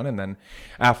going on. And then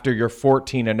after you're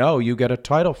 14-0, you get a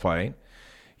title fight.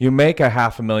 You make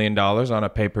 $500,000 on a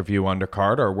pay-per-view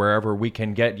undercard or wherever we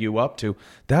can get you up to.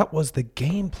 That was the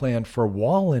game plan for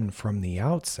Wallin from the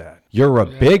outset. You're a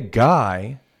big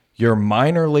guy. You're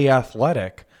minorly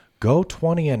athletic. Go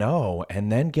 20-0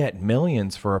 and then get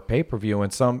millions for a pay-per-view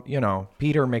and some,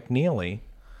 Peter McNeely.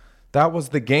 That was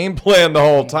the game plan the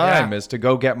whole time, is to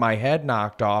go get my head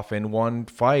knocked off in one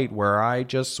fight where I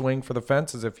just swing for the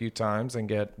fences a few times and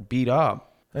get beat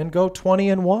up and go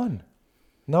 20-1.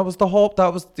 That was the whole,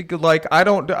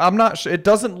 I'm not sure. It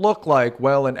doesn't look like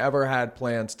Wallin ever had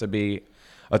plans to be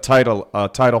a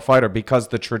title fighter because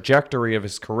the trajectory of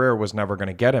his career was never going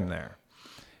to get him there.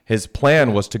 His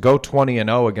plan was to go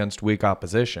 20-0 against weak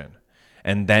opposition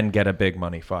and then get a big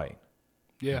money fight.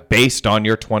 Yeah. Based on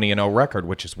your 20-0 record,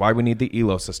 which is why we need the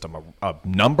ELO system, a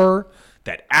number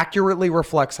that accurately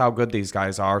reflects how good these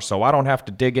guys are, so I don't have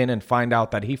to dig in and find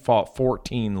out that he fought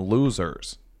 14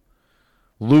 losers.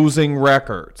 Losing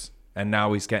records, and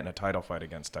now he's getting a title fight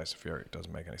against Tyson Fury. It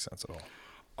doesn't make any sense at all.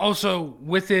 Also,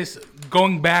 with this,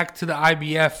 going back to the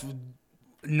IBF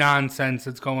nonsense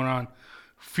that's going on,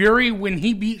 Fury, when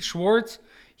he beat Schwartz,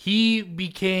 he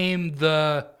became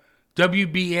the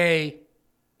WBA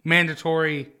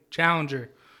mandatory challenger.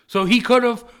 So he could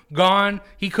have gone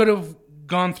in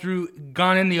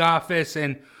the office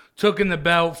and taken the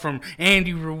belt from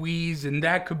Andy Ruiz, and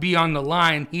that could be on the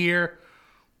line here.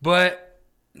 But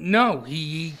no,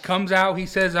 he comes out, he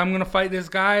says, I'm going to fight this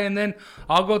guy, and then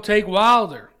I'll go take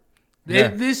Wilder. Yeah.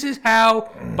 This is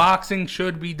how boxing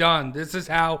should be done. This is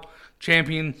how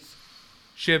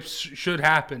championships should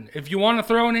happen. If you want to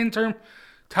throw an interim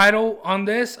title on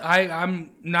this,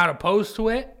 I'm not opposed to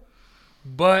it.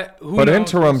 But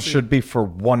interims should be for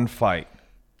one fight.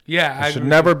 Yeah, you should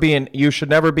never be an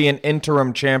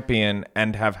interim champion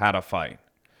and have had a fight.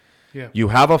 Yeah. You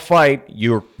have a fight,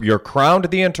 you're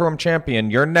crowned the interim champion,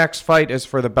 your next fight is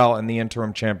for the belt and the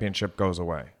interim championship goes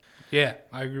away. Yeah,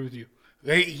 I agree with you.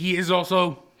 He is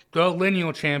also the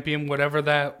lineal champion, whatever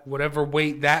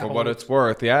weight that holds. For what it's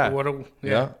worth, yeah.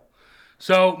 Yeah.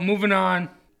 So, moving on.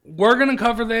 We're going to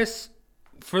cover this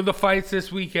for the fights this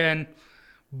weekend,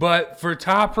 but for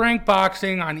Top Rank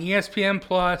Boxing on ESPN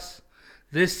Plus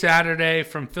this Saturday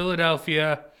from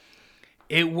Philadelphia,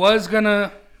 it was going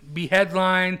to be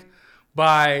headlined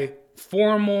by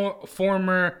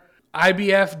former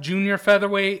IBF junior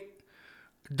featherweight,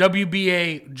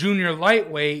 WBA junior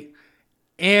lightweight,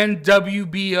 and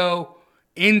WBO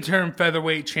interim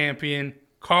featherweight champion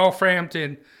Carl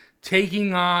Frampton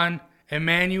taking on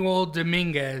Emmanuel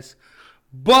Dominguez.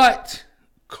 But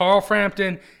Carl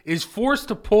Frampton is forced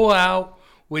to pull out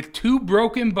with 2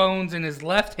 broken bones in his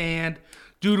left hand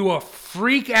due to a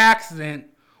freak accident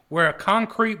where a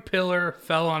concrete pillar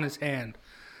fell on his hand.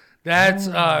 That's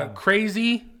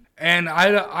crazy. And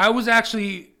I was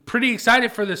actually pretty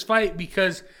excited for this fight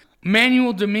because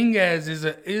Manuel Dominguez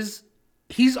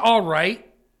he's all right.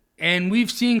 And we've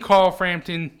seen Carl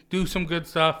Frampton do some good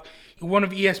stuff. One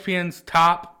of ESPN's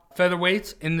top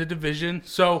featherweights in the division.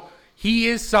 So he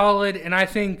is solid, and I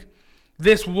think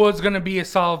this was going to be a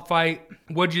solid fight.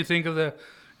 What do you think of the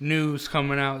news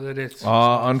coming out that it's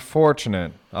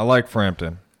unfortunate? I like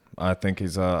Frampton. I think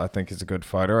he's a good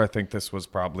fighter. I think this was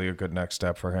probably a good next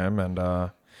step for him,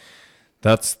 and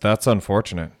that's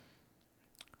unfortunate.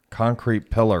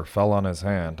 Concrete pillar fell on his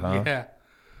hand, huh? Yeah.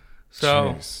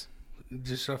 So Jeez.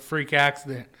 Just a freak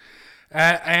accident.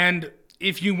 And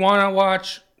if you want to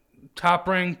watch Top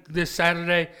Rank this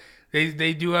Saturday,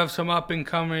 they do have some up and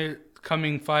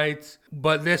coming fights.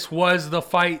 But this was the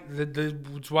fight.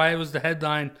 That's why it was the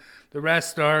headline. The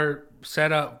rest are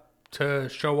set up to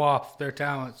show off their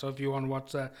talent. So if you want to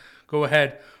watch that, go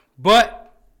ahead.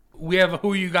 But we have a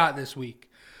Who You Got this week.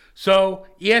 So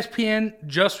ESPN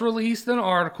just released an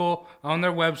article on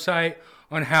their website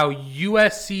on how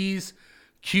USC's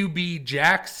QB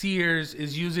Jack Sears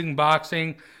is using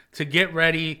boxing to get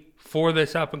ready for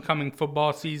this up-and-coming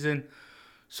football season.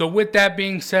 So with that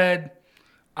being said,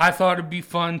 I thought it'd be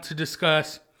fun to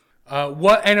discuss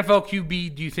what NFL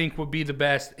QB do you think would be the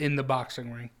best in the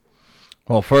boxing ring?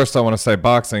 Well, first I want to say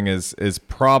boxing is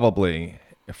probably,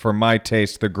 for my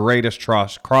taste, the greatest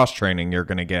cross-training you're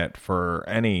going to get for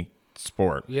any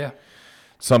sport. Yeah.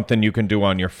 Something you can do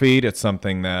on your feet. It's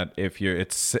something that if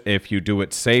you do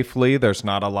it safely, there's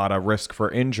not a lot of risk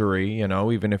for injury. You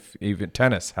know, even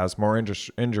tennis has more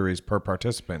injuries per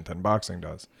participant than boxing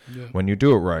does. Yeah. When you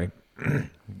do it right,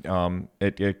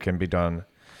 it can be done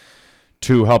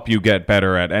to help you get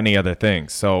better at any other thing.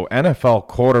 So NFL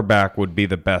quarterback would be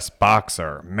the best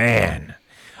boxer. Man,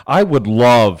 I would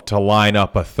love to line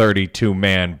up a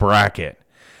 32-man bracket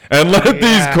and let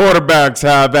these quarterbacks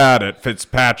have at it,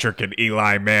 Fitzpatrick and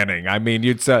Eli Manning. I mean,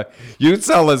 you'd sell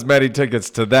as many tickets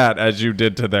to that as you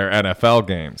did to their NFL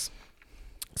games.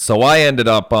 So I ended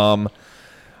up,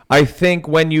 I think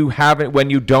when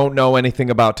you don't know anything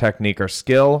about technique or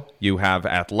skill, you have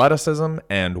athleticism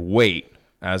and weight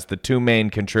as the 2 main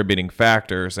contributing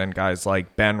factors. And guys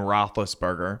like Ben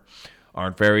Roethlisberger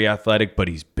aren't very athletic, but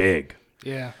he's big.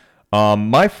 Yeah.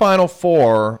 My final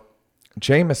 4.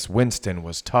 Jameis Winston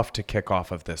was tough to kick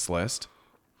off of this list.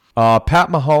 Pat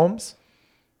Mahomes,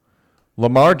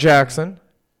 Lamar Jackson,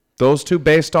 those 2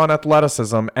 based on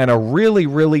athleticism, and a really,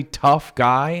 really tough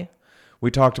guy. We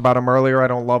talked about him earlier. I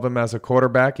don't love him as a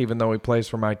quarterback, even though he plays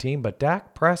for my team. But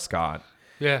Dak Prescott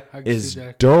is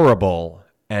durable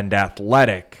and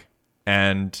athletic,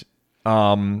 and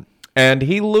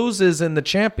he loses in the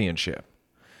championship.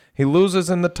 He loses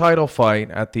in the title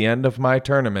fight at the end of my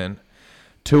tournament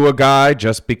to a guy,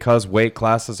 just because weight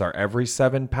classes are every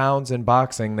 7 pounds in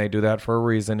boxing. They do that for a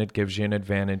reason. It gives you an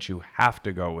advantage. You have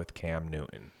to go with Cam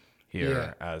Newton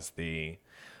here as the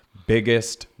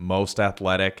biggest, most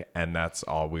athletic, and that's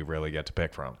all we really get to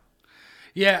pick from.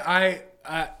 Yeah,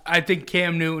 I think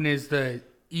Cam Newton is the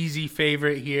easy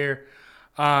favorite here.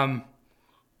 QB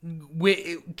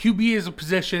is a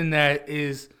position that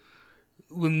is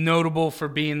notable for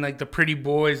being like the pretty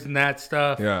boys and that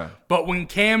stuff. Yeah. But when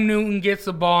Cam Newton gets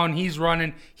the ball and he's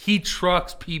running, he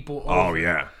trucks people over. Oh,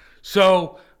 yeah.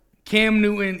 So Cam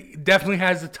Newton definitely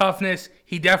has the toughness.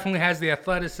 He definitely has the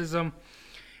athleticism.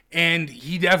 And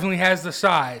he definitely has the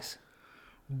size.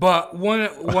 But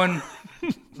one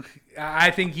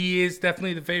I think he is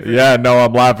definitely the favorite. Yeah, no,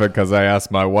 I'm laughing because I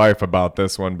asked my wife about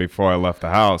this one before I left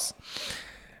the house.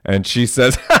 And she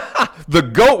says, the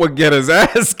GOAT would get his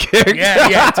ass kicked.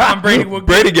 Yeah, Tom Brady would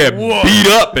get beat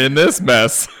up in this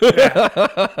mess.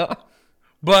 Yeah.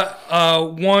 But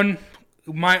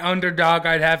my underdog,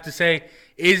 I'd have to say,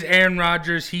 is Aaron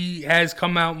Rodgers. He has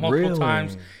come out multiple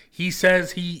times. He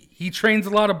says he trains a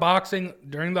lot of boxing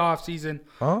during the offseason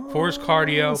for his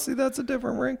cardio. See, that's a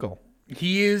different wrinkle.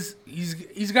 He's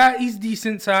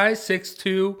decent size, 6'2",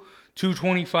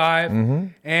 225. Mm-hmm.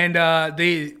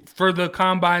 And for the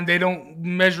combine, they don't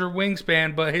measure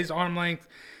wingspan, but his arm length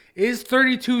is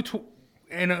 32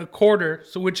 and a quarter,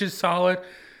 so which is solid.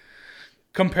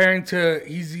 Comparing to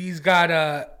he's got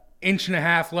a inch and a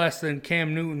half less than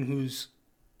Cam Newton, who's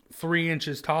 3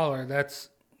 inches taller. That's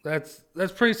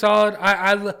pretty solid.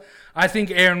 I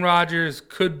think Aaron Rodgers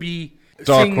could be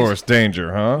dark horse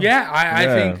danger, huh? Yeah, I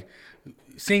think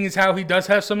seeing as how he does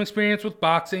have some experience with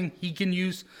boxing, he can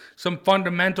use some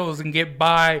fundamentals and get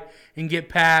by and get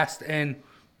past and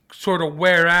sort of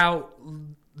wear out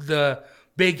the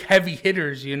big heavy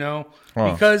hitters,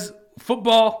 because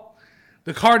football,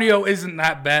 the cardio isn't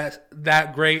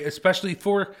that great, especially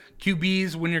for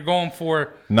QBs when you're going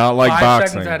for not like 5 boxing.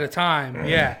 seconds at a time.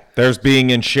 Yeah. There's being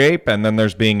in shape and then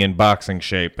there's being in boxing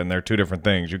shape, and they're two different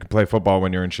things. You can play football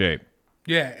when you're in shape.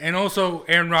 Yeah, and also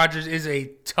Aaron Rodgers is a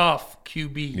tough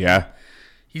QB. Yeah.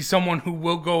 He's someone who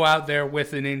will go out there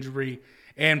with an injury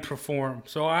and perform.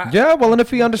 And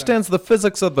if he understands the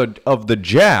physics of the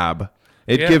jab,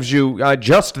 it gives you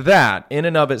just that in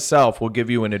and of itself will give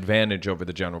you an advantage over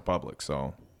the general public.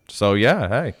 So yeah,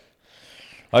 hey,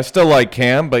 I still like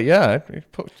Cam, but yeah,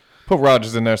 put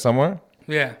Rodgers in there somewhere.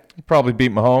 Yeah, He'll probably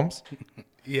beat Mahomes.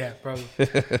 Yeah, probably.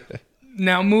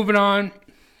 Now moving on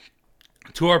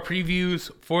to our previews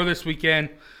for this weekend.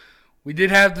 We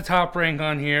did have the Top Rank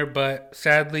on here, but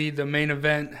sadly the main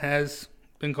event has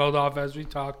been called off, as we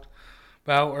talked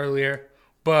about earlier.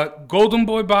 But Golden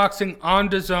Boy Boxing on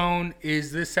DAZN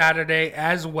is this Saturday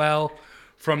as well.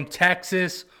 From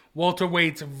Texas,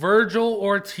 welterweights Virgil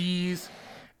Ortiz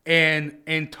and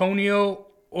Antonio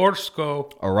Orozco.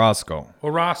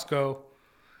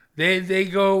 They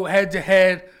go head to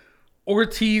head.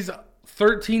 Ortiz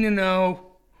 13-0,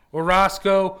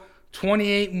 Orozco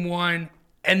 28-1,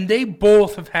 and they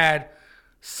both have had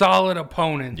solid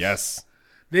opponents. Yes.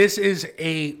 This is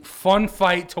a fun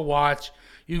fight to watch.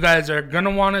 You guys are going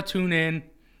to want to tune in.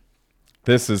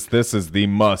 This is the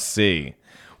must see.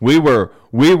 We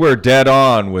were dead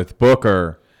on with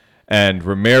Booker and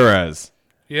Ramirez.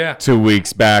 Yeah. 2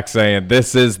 weeks back saying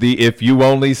this is the if you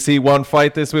only see one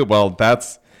fight this week. Well,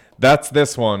 that's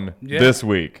this one this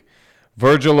week.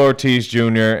 Virgil Ortiz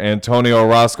Jr., Antonio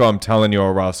Orozco. I'm telling you,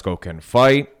 Orozco can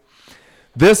fight.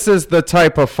 This is the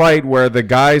type of fight where the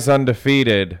guy's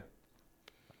undefeated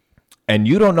and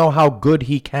you don't know how good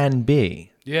he can be.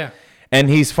 Yeah. And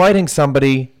he's fighting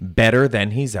somebody better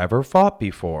than he's ever fought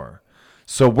before.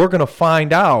 So we're going to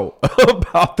find out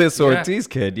about this Ortiz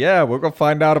kid. Yeah, we're going to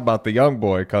find out about the young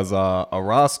boy because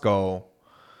Orozco,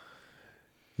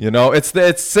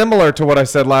 it's similar to what I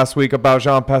said last week about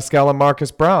Jean Pascal and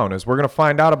Marcus Brown. Is we're going to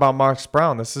find out about Marcus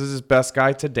Brown. This is his best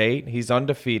guy to date. He's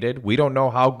undefeated. We don't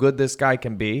know how good this guy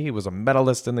can be. He was a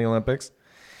medalist in the Olympics.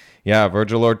 Yeah,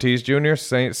 Virgil Ortiz Jr.,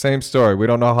 same story. We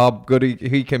don't know how good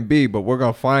he can be, but we're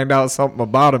going to find out something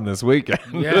about him this weekend.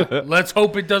 Yeah, let's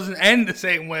hope it doesn't end the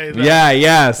same way, though.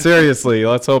 Yeah, seriously.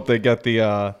 Let's hope they get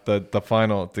the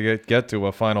final, to get to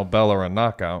a final bell or a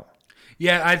knockout.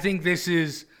 Yeah, I think this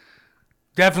is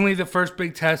definitely the first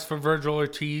big test for Virgil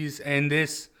Ortiz, and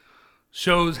this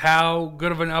shows how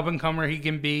good of an up-and-comer he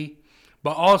can be.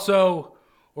 But also,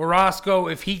 Orozco,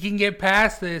 if he can get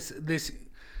past this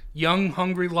young,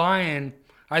 hungry lion,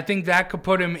 I think that could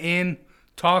put him in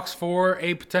talks for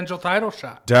a potential title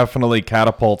shot. Definitely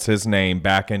catapults his name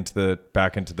back into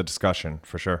the discussion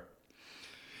for sure.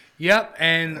 Yep,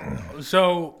 and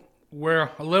so we're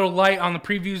a little light on the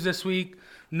previews this week.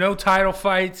 No title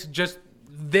fights, just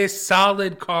this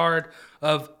solid card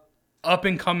of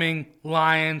up-and-coming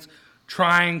lions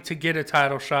trying to get a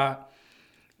title shot.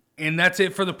 And that's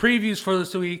it for the previews for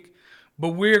this week. But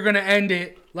we're going to end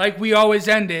it like we always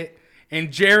end it.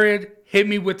 And Jared, hit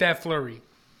me with that flurry.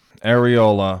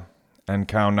 Arreola and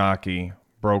Kaunaki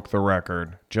broke the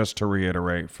record, just to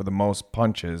reiterate, for the most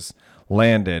punches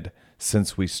landed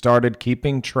since we started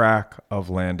keeping track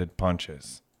of landed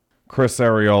punches. Chris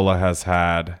Arreola has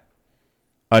had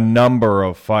a number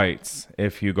of fights.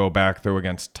 If you go back through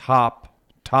against top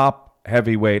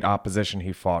heavyweight opposition,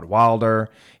 he fought Wilder,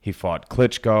 he fought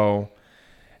Klitschko,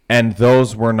 and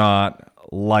those were not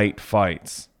light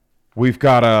fights. We've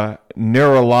got a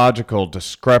neurological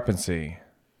disparity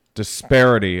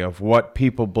of what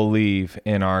people believe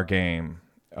in our game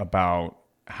about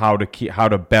how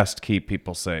to best keep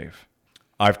people safe.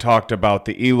 I've talked about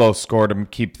the ELO score to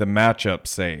keep the matchup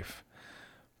safe.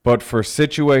 But for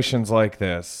situations like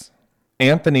this,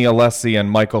 Anthony Alessi and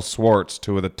Michael Swartz,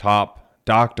 two of the top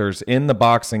doctors in the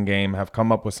boxing game, have come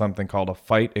up with something called a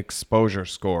fight exposure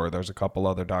score. There's a couple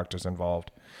other doctors involved.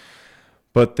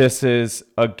 But this is,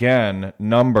 again,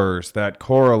 numbers that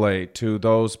correlate to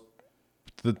those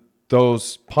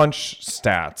punch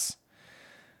stats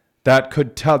that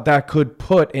could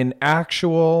put an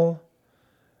actual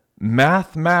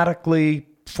mathematically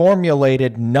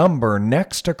formulated number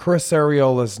next to Chris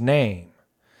Arreola's name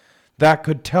that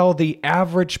could tell the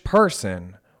average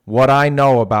person what I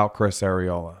know about Chris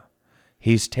Arreola.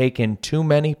 He's taken too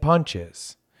many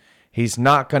punches. He's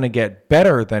not going to get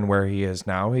better than where he is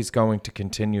now. He's going to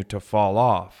continue to fall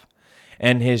off.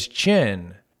 and his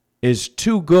chin is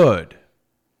too good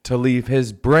to leave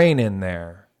his brain in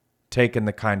there taking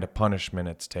the kind of punishment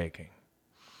it's taking.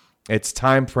 It's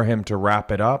time for him to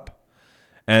wrap it up.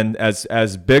 And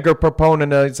as big a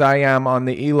proponent as I am on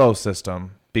the ELO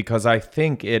system, because I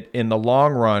think it in the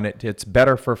long run it's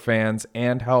better for fans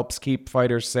and helps keep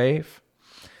fighters safe,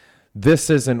 this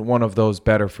isn't one of those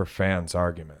better for fans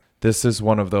arguments. This is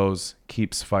one of those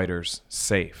keeps fighters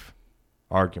safe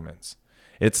arguments.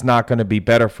 It's not going to be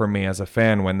better for me as a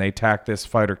fan when they tack this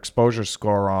fighter exposure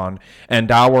score on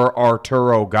and our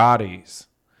Arturo Gattis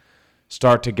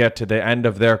start to get to the end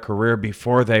of their career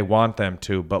before they want them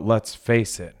to. But let's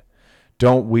face it,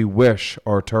 don't we wish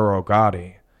Arturo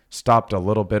Gatti stopped a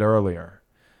little bit earlier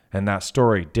and that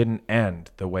story didn't end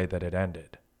the way that it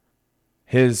ended?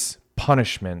 His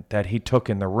punishment that he took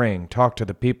in the ring, talk to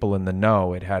the people in the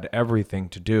know, it had everything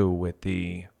to do with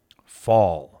the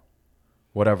fall.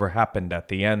 Whatever happened at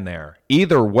the end there.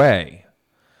 Either way,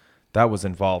 that was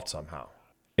involved somehow.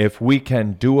 If we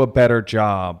can do a better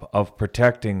job of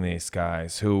protecting these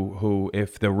guys who,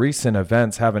 if the recent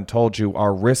events haven't told you,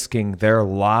 are risking their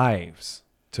lives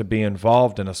to be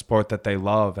involved in a sport that they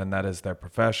love and that is their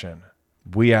profession,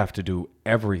 we have to do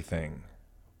everything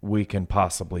we can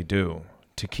possibly do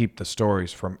to keep the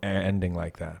stories from ending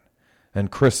like that. And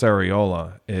Chris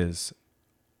Arreola is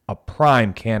a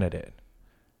prime candidate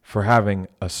for having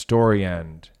a story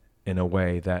end in a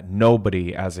way that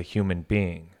nobody as a human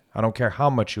being, I don't care how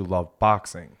much you love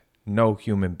boxing, no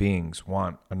human beings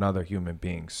want another human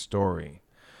being's story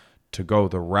to go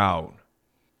the route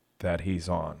that he's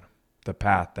on, the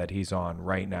path that he's on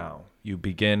right now. You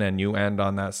begin and you end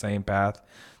on that same path,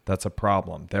 that's a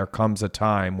problem. There comes a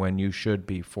time when you should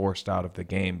be forced out of the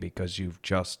game because you've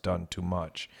just done too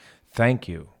much. Thank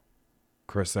you,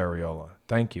 Chris Arreola.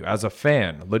 Thank you. As a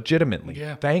fan, legitimately,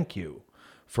 Thank you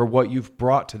for what you've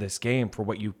brought to this game, for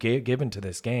what you've given to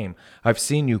this game. I've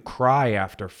seen you cry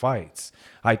after fights.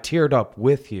 I teared up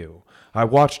with you. I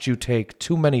watched you take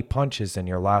too many punches in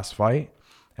your last fight,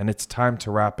 and it's time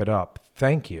to wrap it up.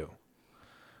 Thank you.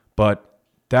 But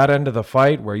that end of the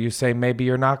fight where you say maybe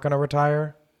you're not going to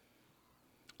retire,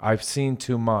 I've seen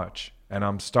too much, and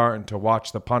I'm starting to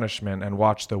watch the punishment and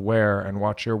watch the wear and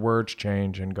watch your words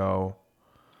change and go,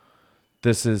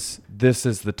 This is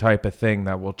the type of thing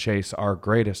that will chase our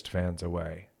greatest fans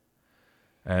away.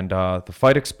 And the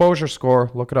fight exposure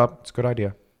score, look it up. It's a good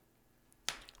idea.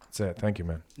 That's it. Thank you,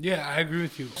 man. Yeah, I agree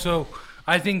with you. So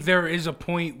I think there is a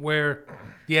point where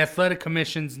the athletic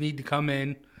commissions need to come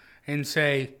in and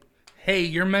say, hey,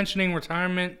 you're mentioning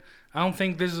retirement. I don't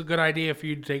think this is a good idea for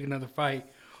you to take another fight.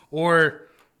 Or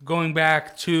going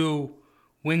back to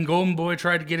when Golden Boy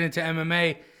tried to get into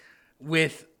MMA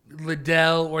with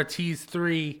Liddell, Ortiz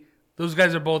 3, those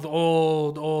guys are both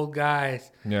old guys.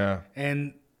 Yeah.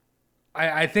 And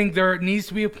I think there needs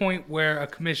to be a point where a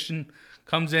commission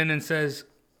comes in and says,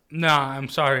 nah, I'm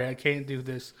sorry, I can't do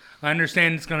this. I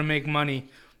understand it's going to make money,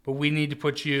 but we need to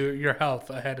put your health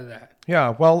ahead of that. Yeah,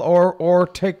 well, or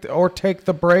take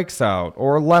the breaks out,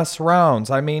 or less rounds.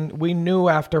 I mean, we knew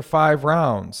after 5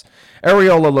 rounds.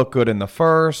 Arreola looked good in the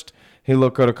first. He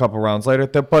looked good a couple rounds later.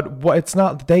 But it's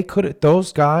not.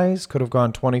 Those guys could have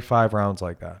gone 25 rounds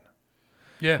like that.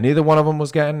 Yeah. Neither one of them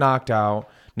was getting knocked out.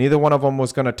 Neither one of them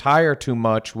was going to tire too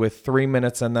much with 3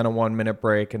 minutes and then a 1 minute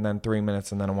break and then 3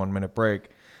 minutes and then a 1 minute break.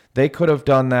 They could have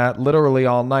done that literally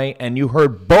all night, and you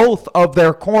heard both of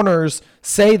their corners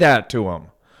say that to them.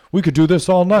 We could do this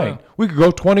all night. Yeah. We could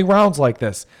go 20 rounds like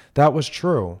this. That was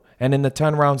true. And in the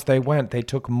 10 rounds they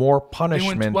took more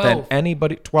punishment than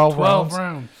anybody. 12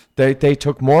 rounds. They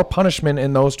took more punishment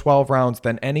in those 12 rounds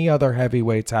than any other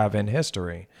heavyweights have in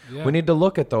history. Yeah. We need to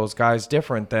look at those guys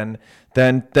different than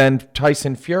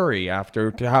Tyson Fury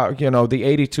after the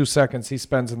 82 seconds he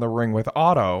spends in the ring with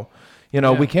Otto.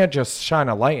 We can't just shine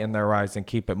a light in their eyes and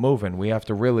keep it moving. We have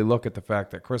to really look at the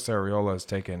fact that Chris Arreola has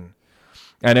taken,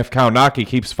 and if Kaunaki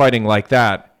keeps fighting like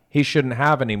that, he shouldn't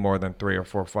have any more than 3 or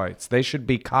 4 fights. They should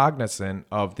be cognizant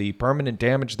of the permanent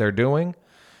damage they're doing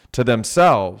to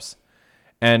themselves,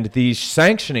 and these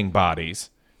sanctioning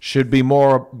bodies should be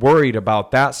more worried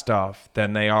about that stuff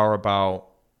than they are about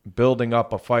building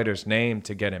up a fighter's name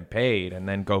to get him paid and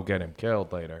then go get him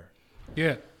killed later.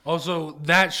 Yeah. Also,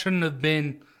 that shouldn't have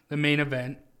been the main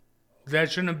event. That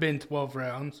shouldn't have been 12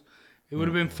 rounds. It would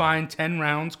have been fine, 10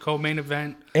 rounds, co-main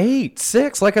event. 8,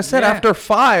 6. Like I said, after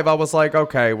 5, I was like,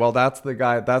 okay, well, that's the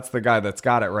guy that's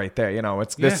got it right there.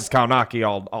 This is Kaunaki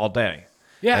all day.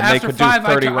 Yeah, and after 5,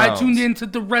 I tuned into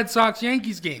the Red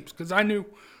Sox-Yankees games because I knew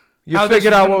you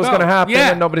figured out what was going to happen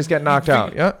and nobody's getting knocked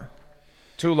out. Yeah.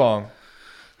 Too long.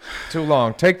 Too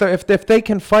long. Take the if they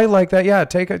can fight like that, yeah,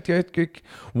 take a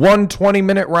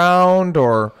 20-minute round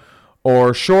or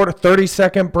short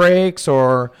 30-second breaks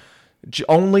or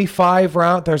only 5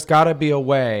 rounds. There's got to be a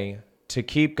way to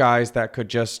keep guys that could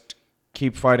just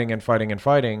keep fighting and fighting and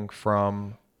fighting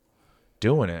from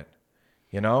doing it.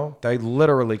 You know, they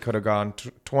literally could have gone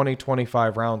 20,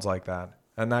 25 rounds like that.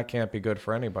 And that can't be good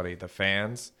for anybody. The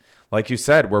fans, like you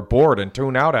said, we're bored and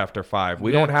tune out after 5.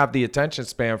 We don't have the attention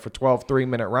span for 12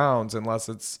 3-minute rounds unless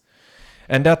it's...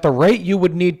 And at the rate you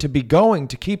would need to be going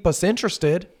to keep us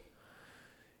interested,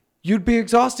 you'd be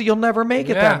exhausted. You'll never make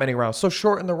it that many rounds. So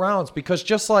shorten the rounds, because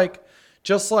just like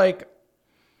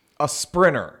a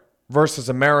sprinter versus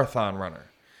a marathon runner,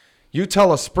 you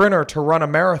tell a sprinter to run a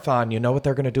marathon, you know what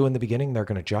they're going to do in the beginning? They're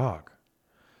going to jog.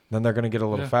 Then they're going to get a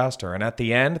little faster. And at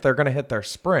the end, they're going to hit their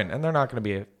sprint. And they're not going to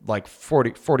be like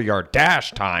 40-yard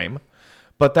dash time.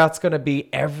 But that's going to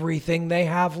be everything they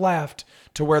have left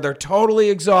to where they're totally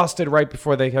exhausted right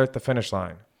before they hit the finish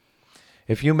line.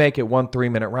 If you make it 1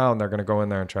 3-minute round, they're going to go in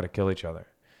there and try to kill each other.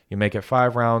 You make it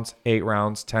 5 rounds, 8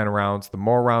 rounds, 10 rounds. The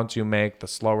more rounds you make, the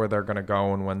slower they're going to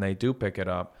go. And when they do pick it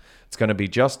up, it's going to be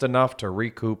just enough to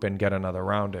recoup and get another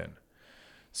round in.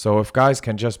 So if guys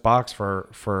can just box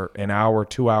for an hour,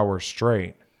 2 hours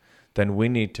straight, then we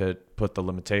need to put the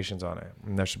limitations on it.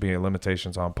 And there should be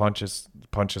limitations on punches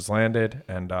landed.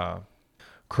 And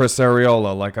Chris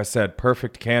Arreola, like I said,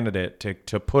 perfect candidate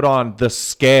to put on the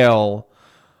scale,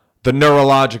 the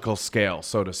neurological scale,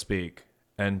 so to speak,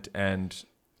 and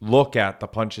look at the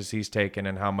punches he's taken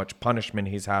and how much punishment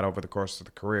he's had over the course of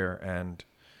the career. And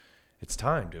it's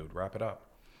time, dude. Wrap it up.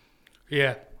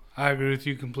 Yeah, I agree with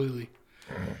you completely.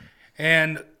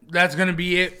 And that's going to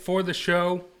be it for the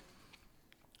show.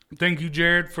 Thank you,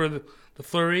 Jared, for the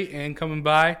flurry and coming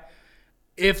by.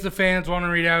 If the fans want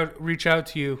to reach out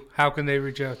to you, how can they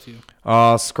reach out to you?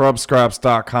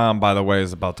 Scrubscraps.com, by the way,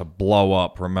 is about to blow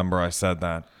up. Remember I said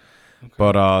that. Okay.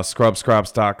 But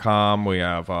scrubscraps.com, we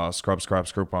have Scrub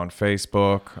Scraps group on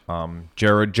Facebook,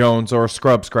 Jared Jones or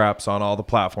Scrub Scraps on all the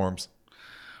platforms.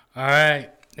 All right.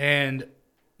 And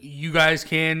you guys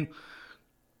can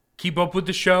keep up with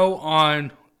the show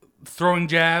on Throwing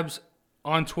Jabs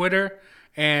on Twitter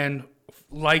and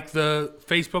like the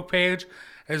Facebook page,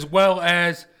 as well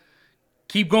as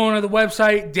keep going to the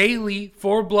website daily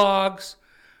for blogs,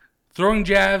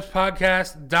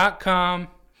 throwingjabspodcast.com,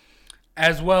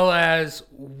 as well as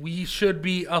we should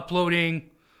be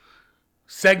uploading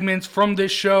segments from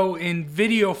this show in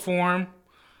video form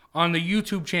on the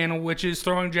YouTube channel, which is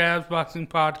Throwing Jabs Boxing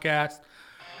Podcast.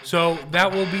 So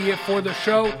that will be it for the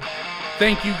show.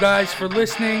 Thank you guys for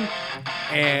listening,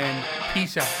 and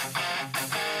peace out.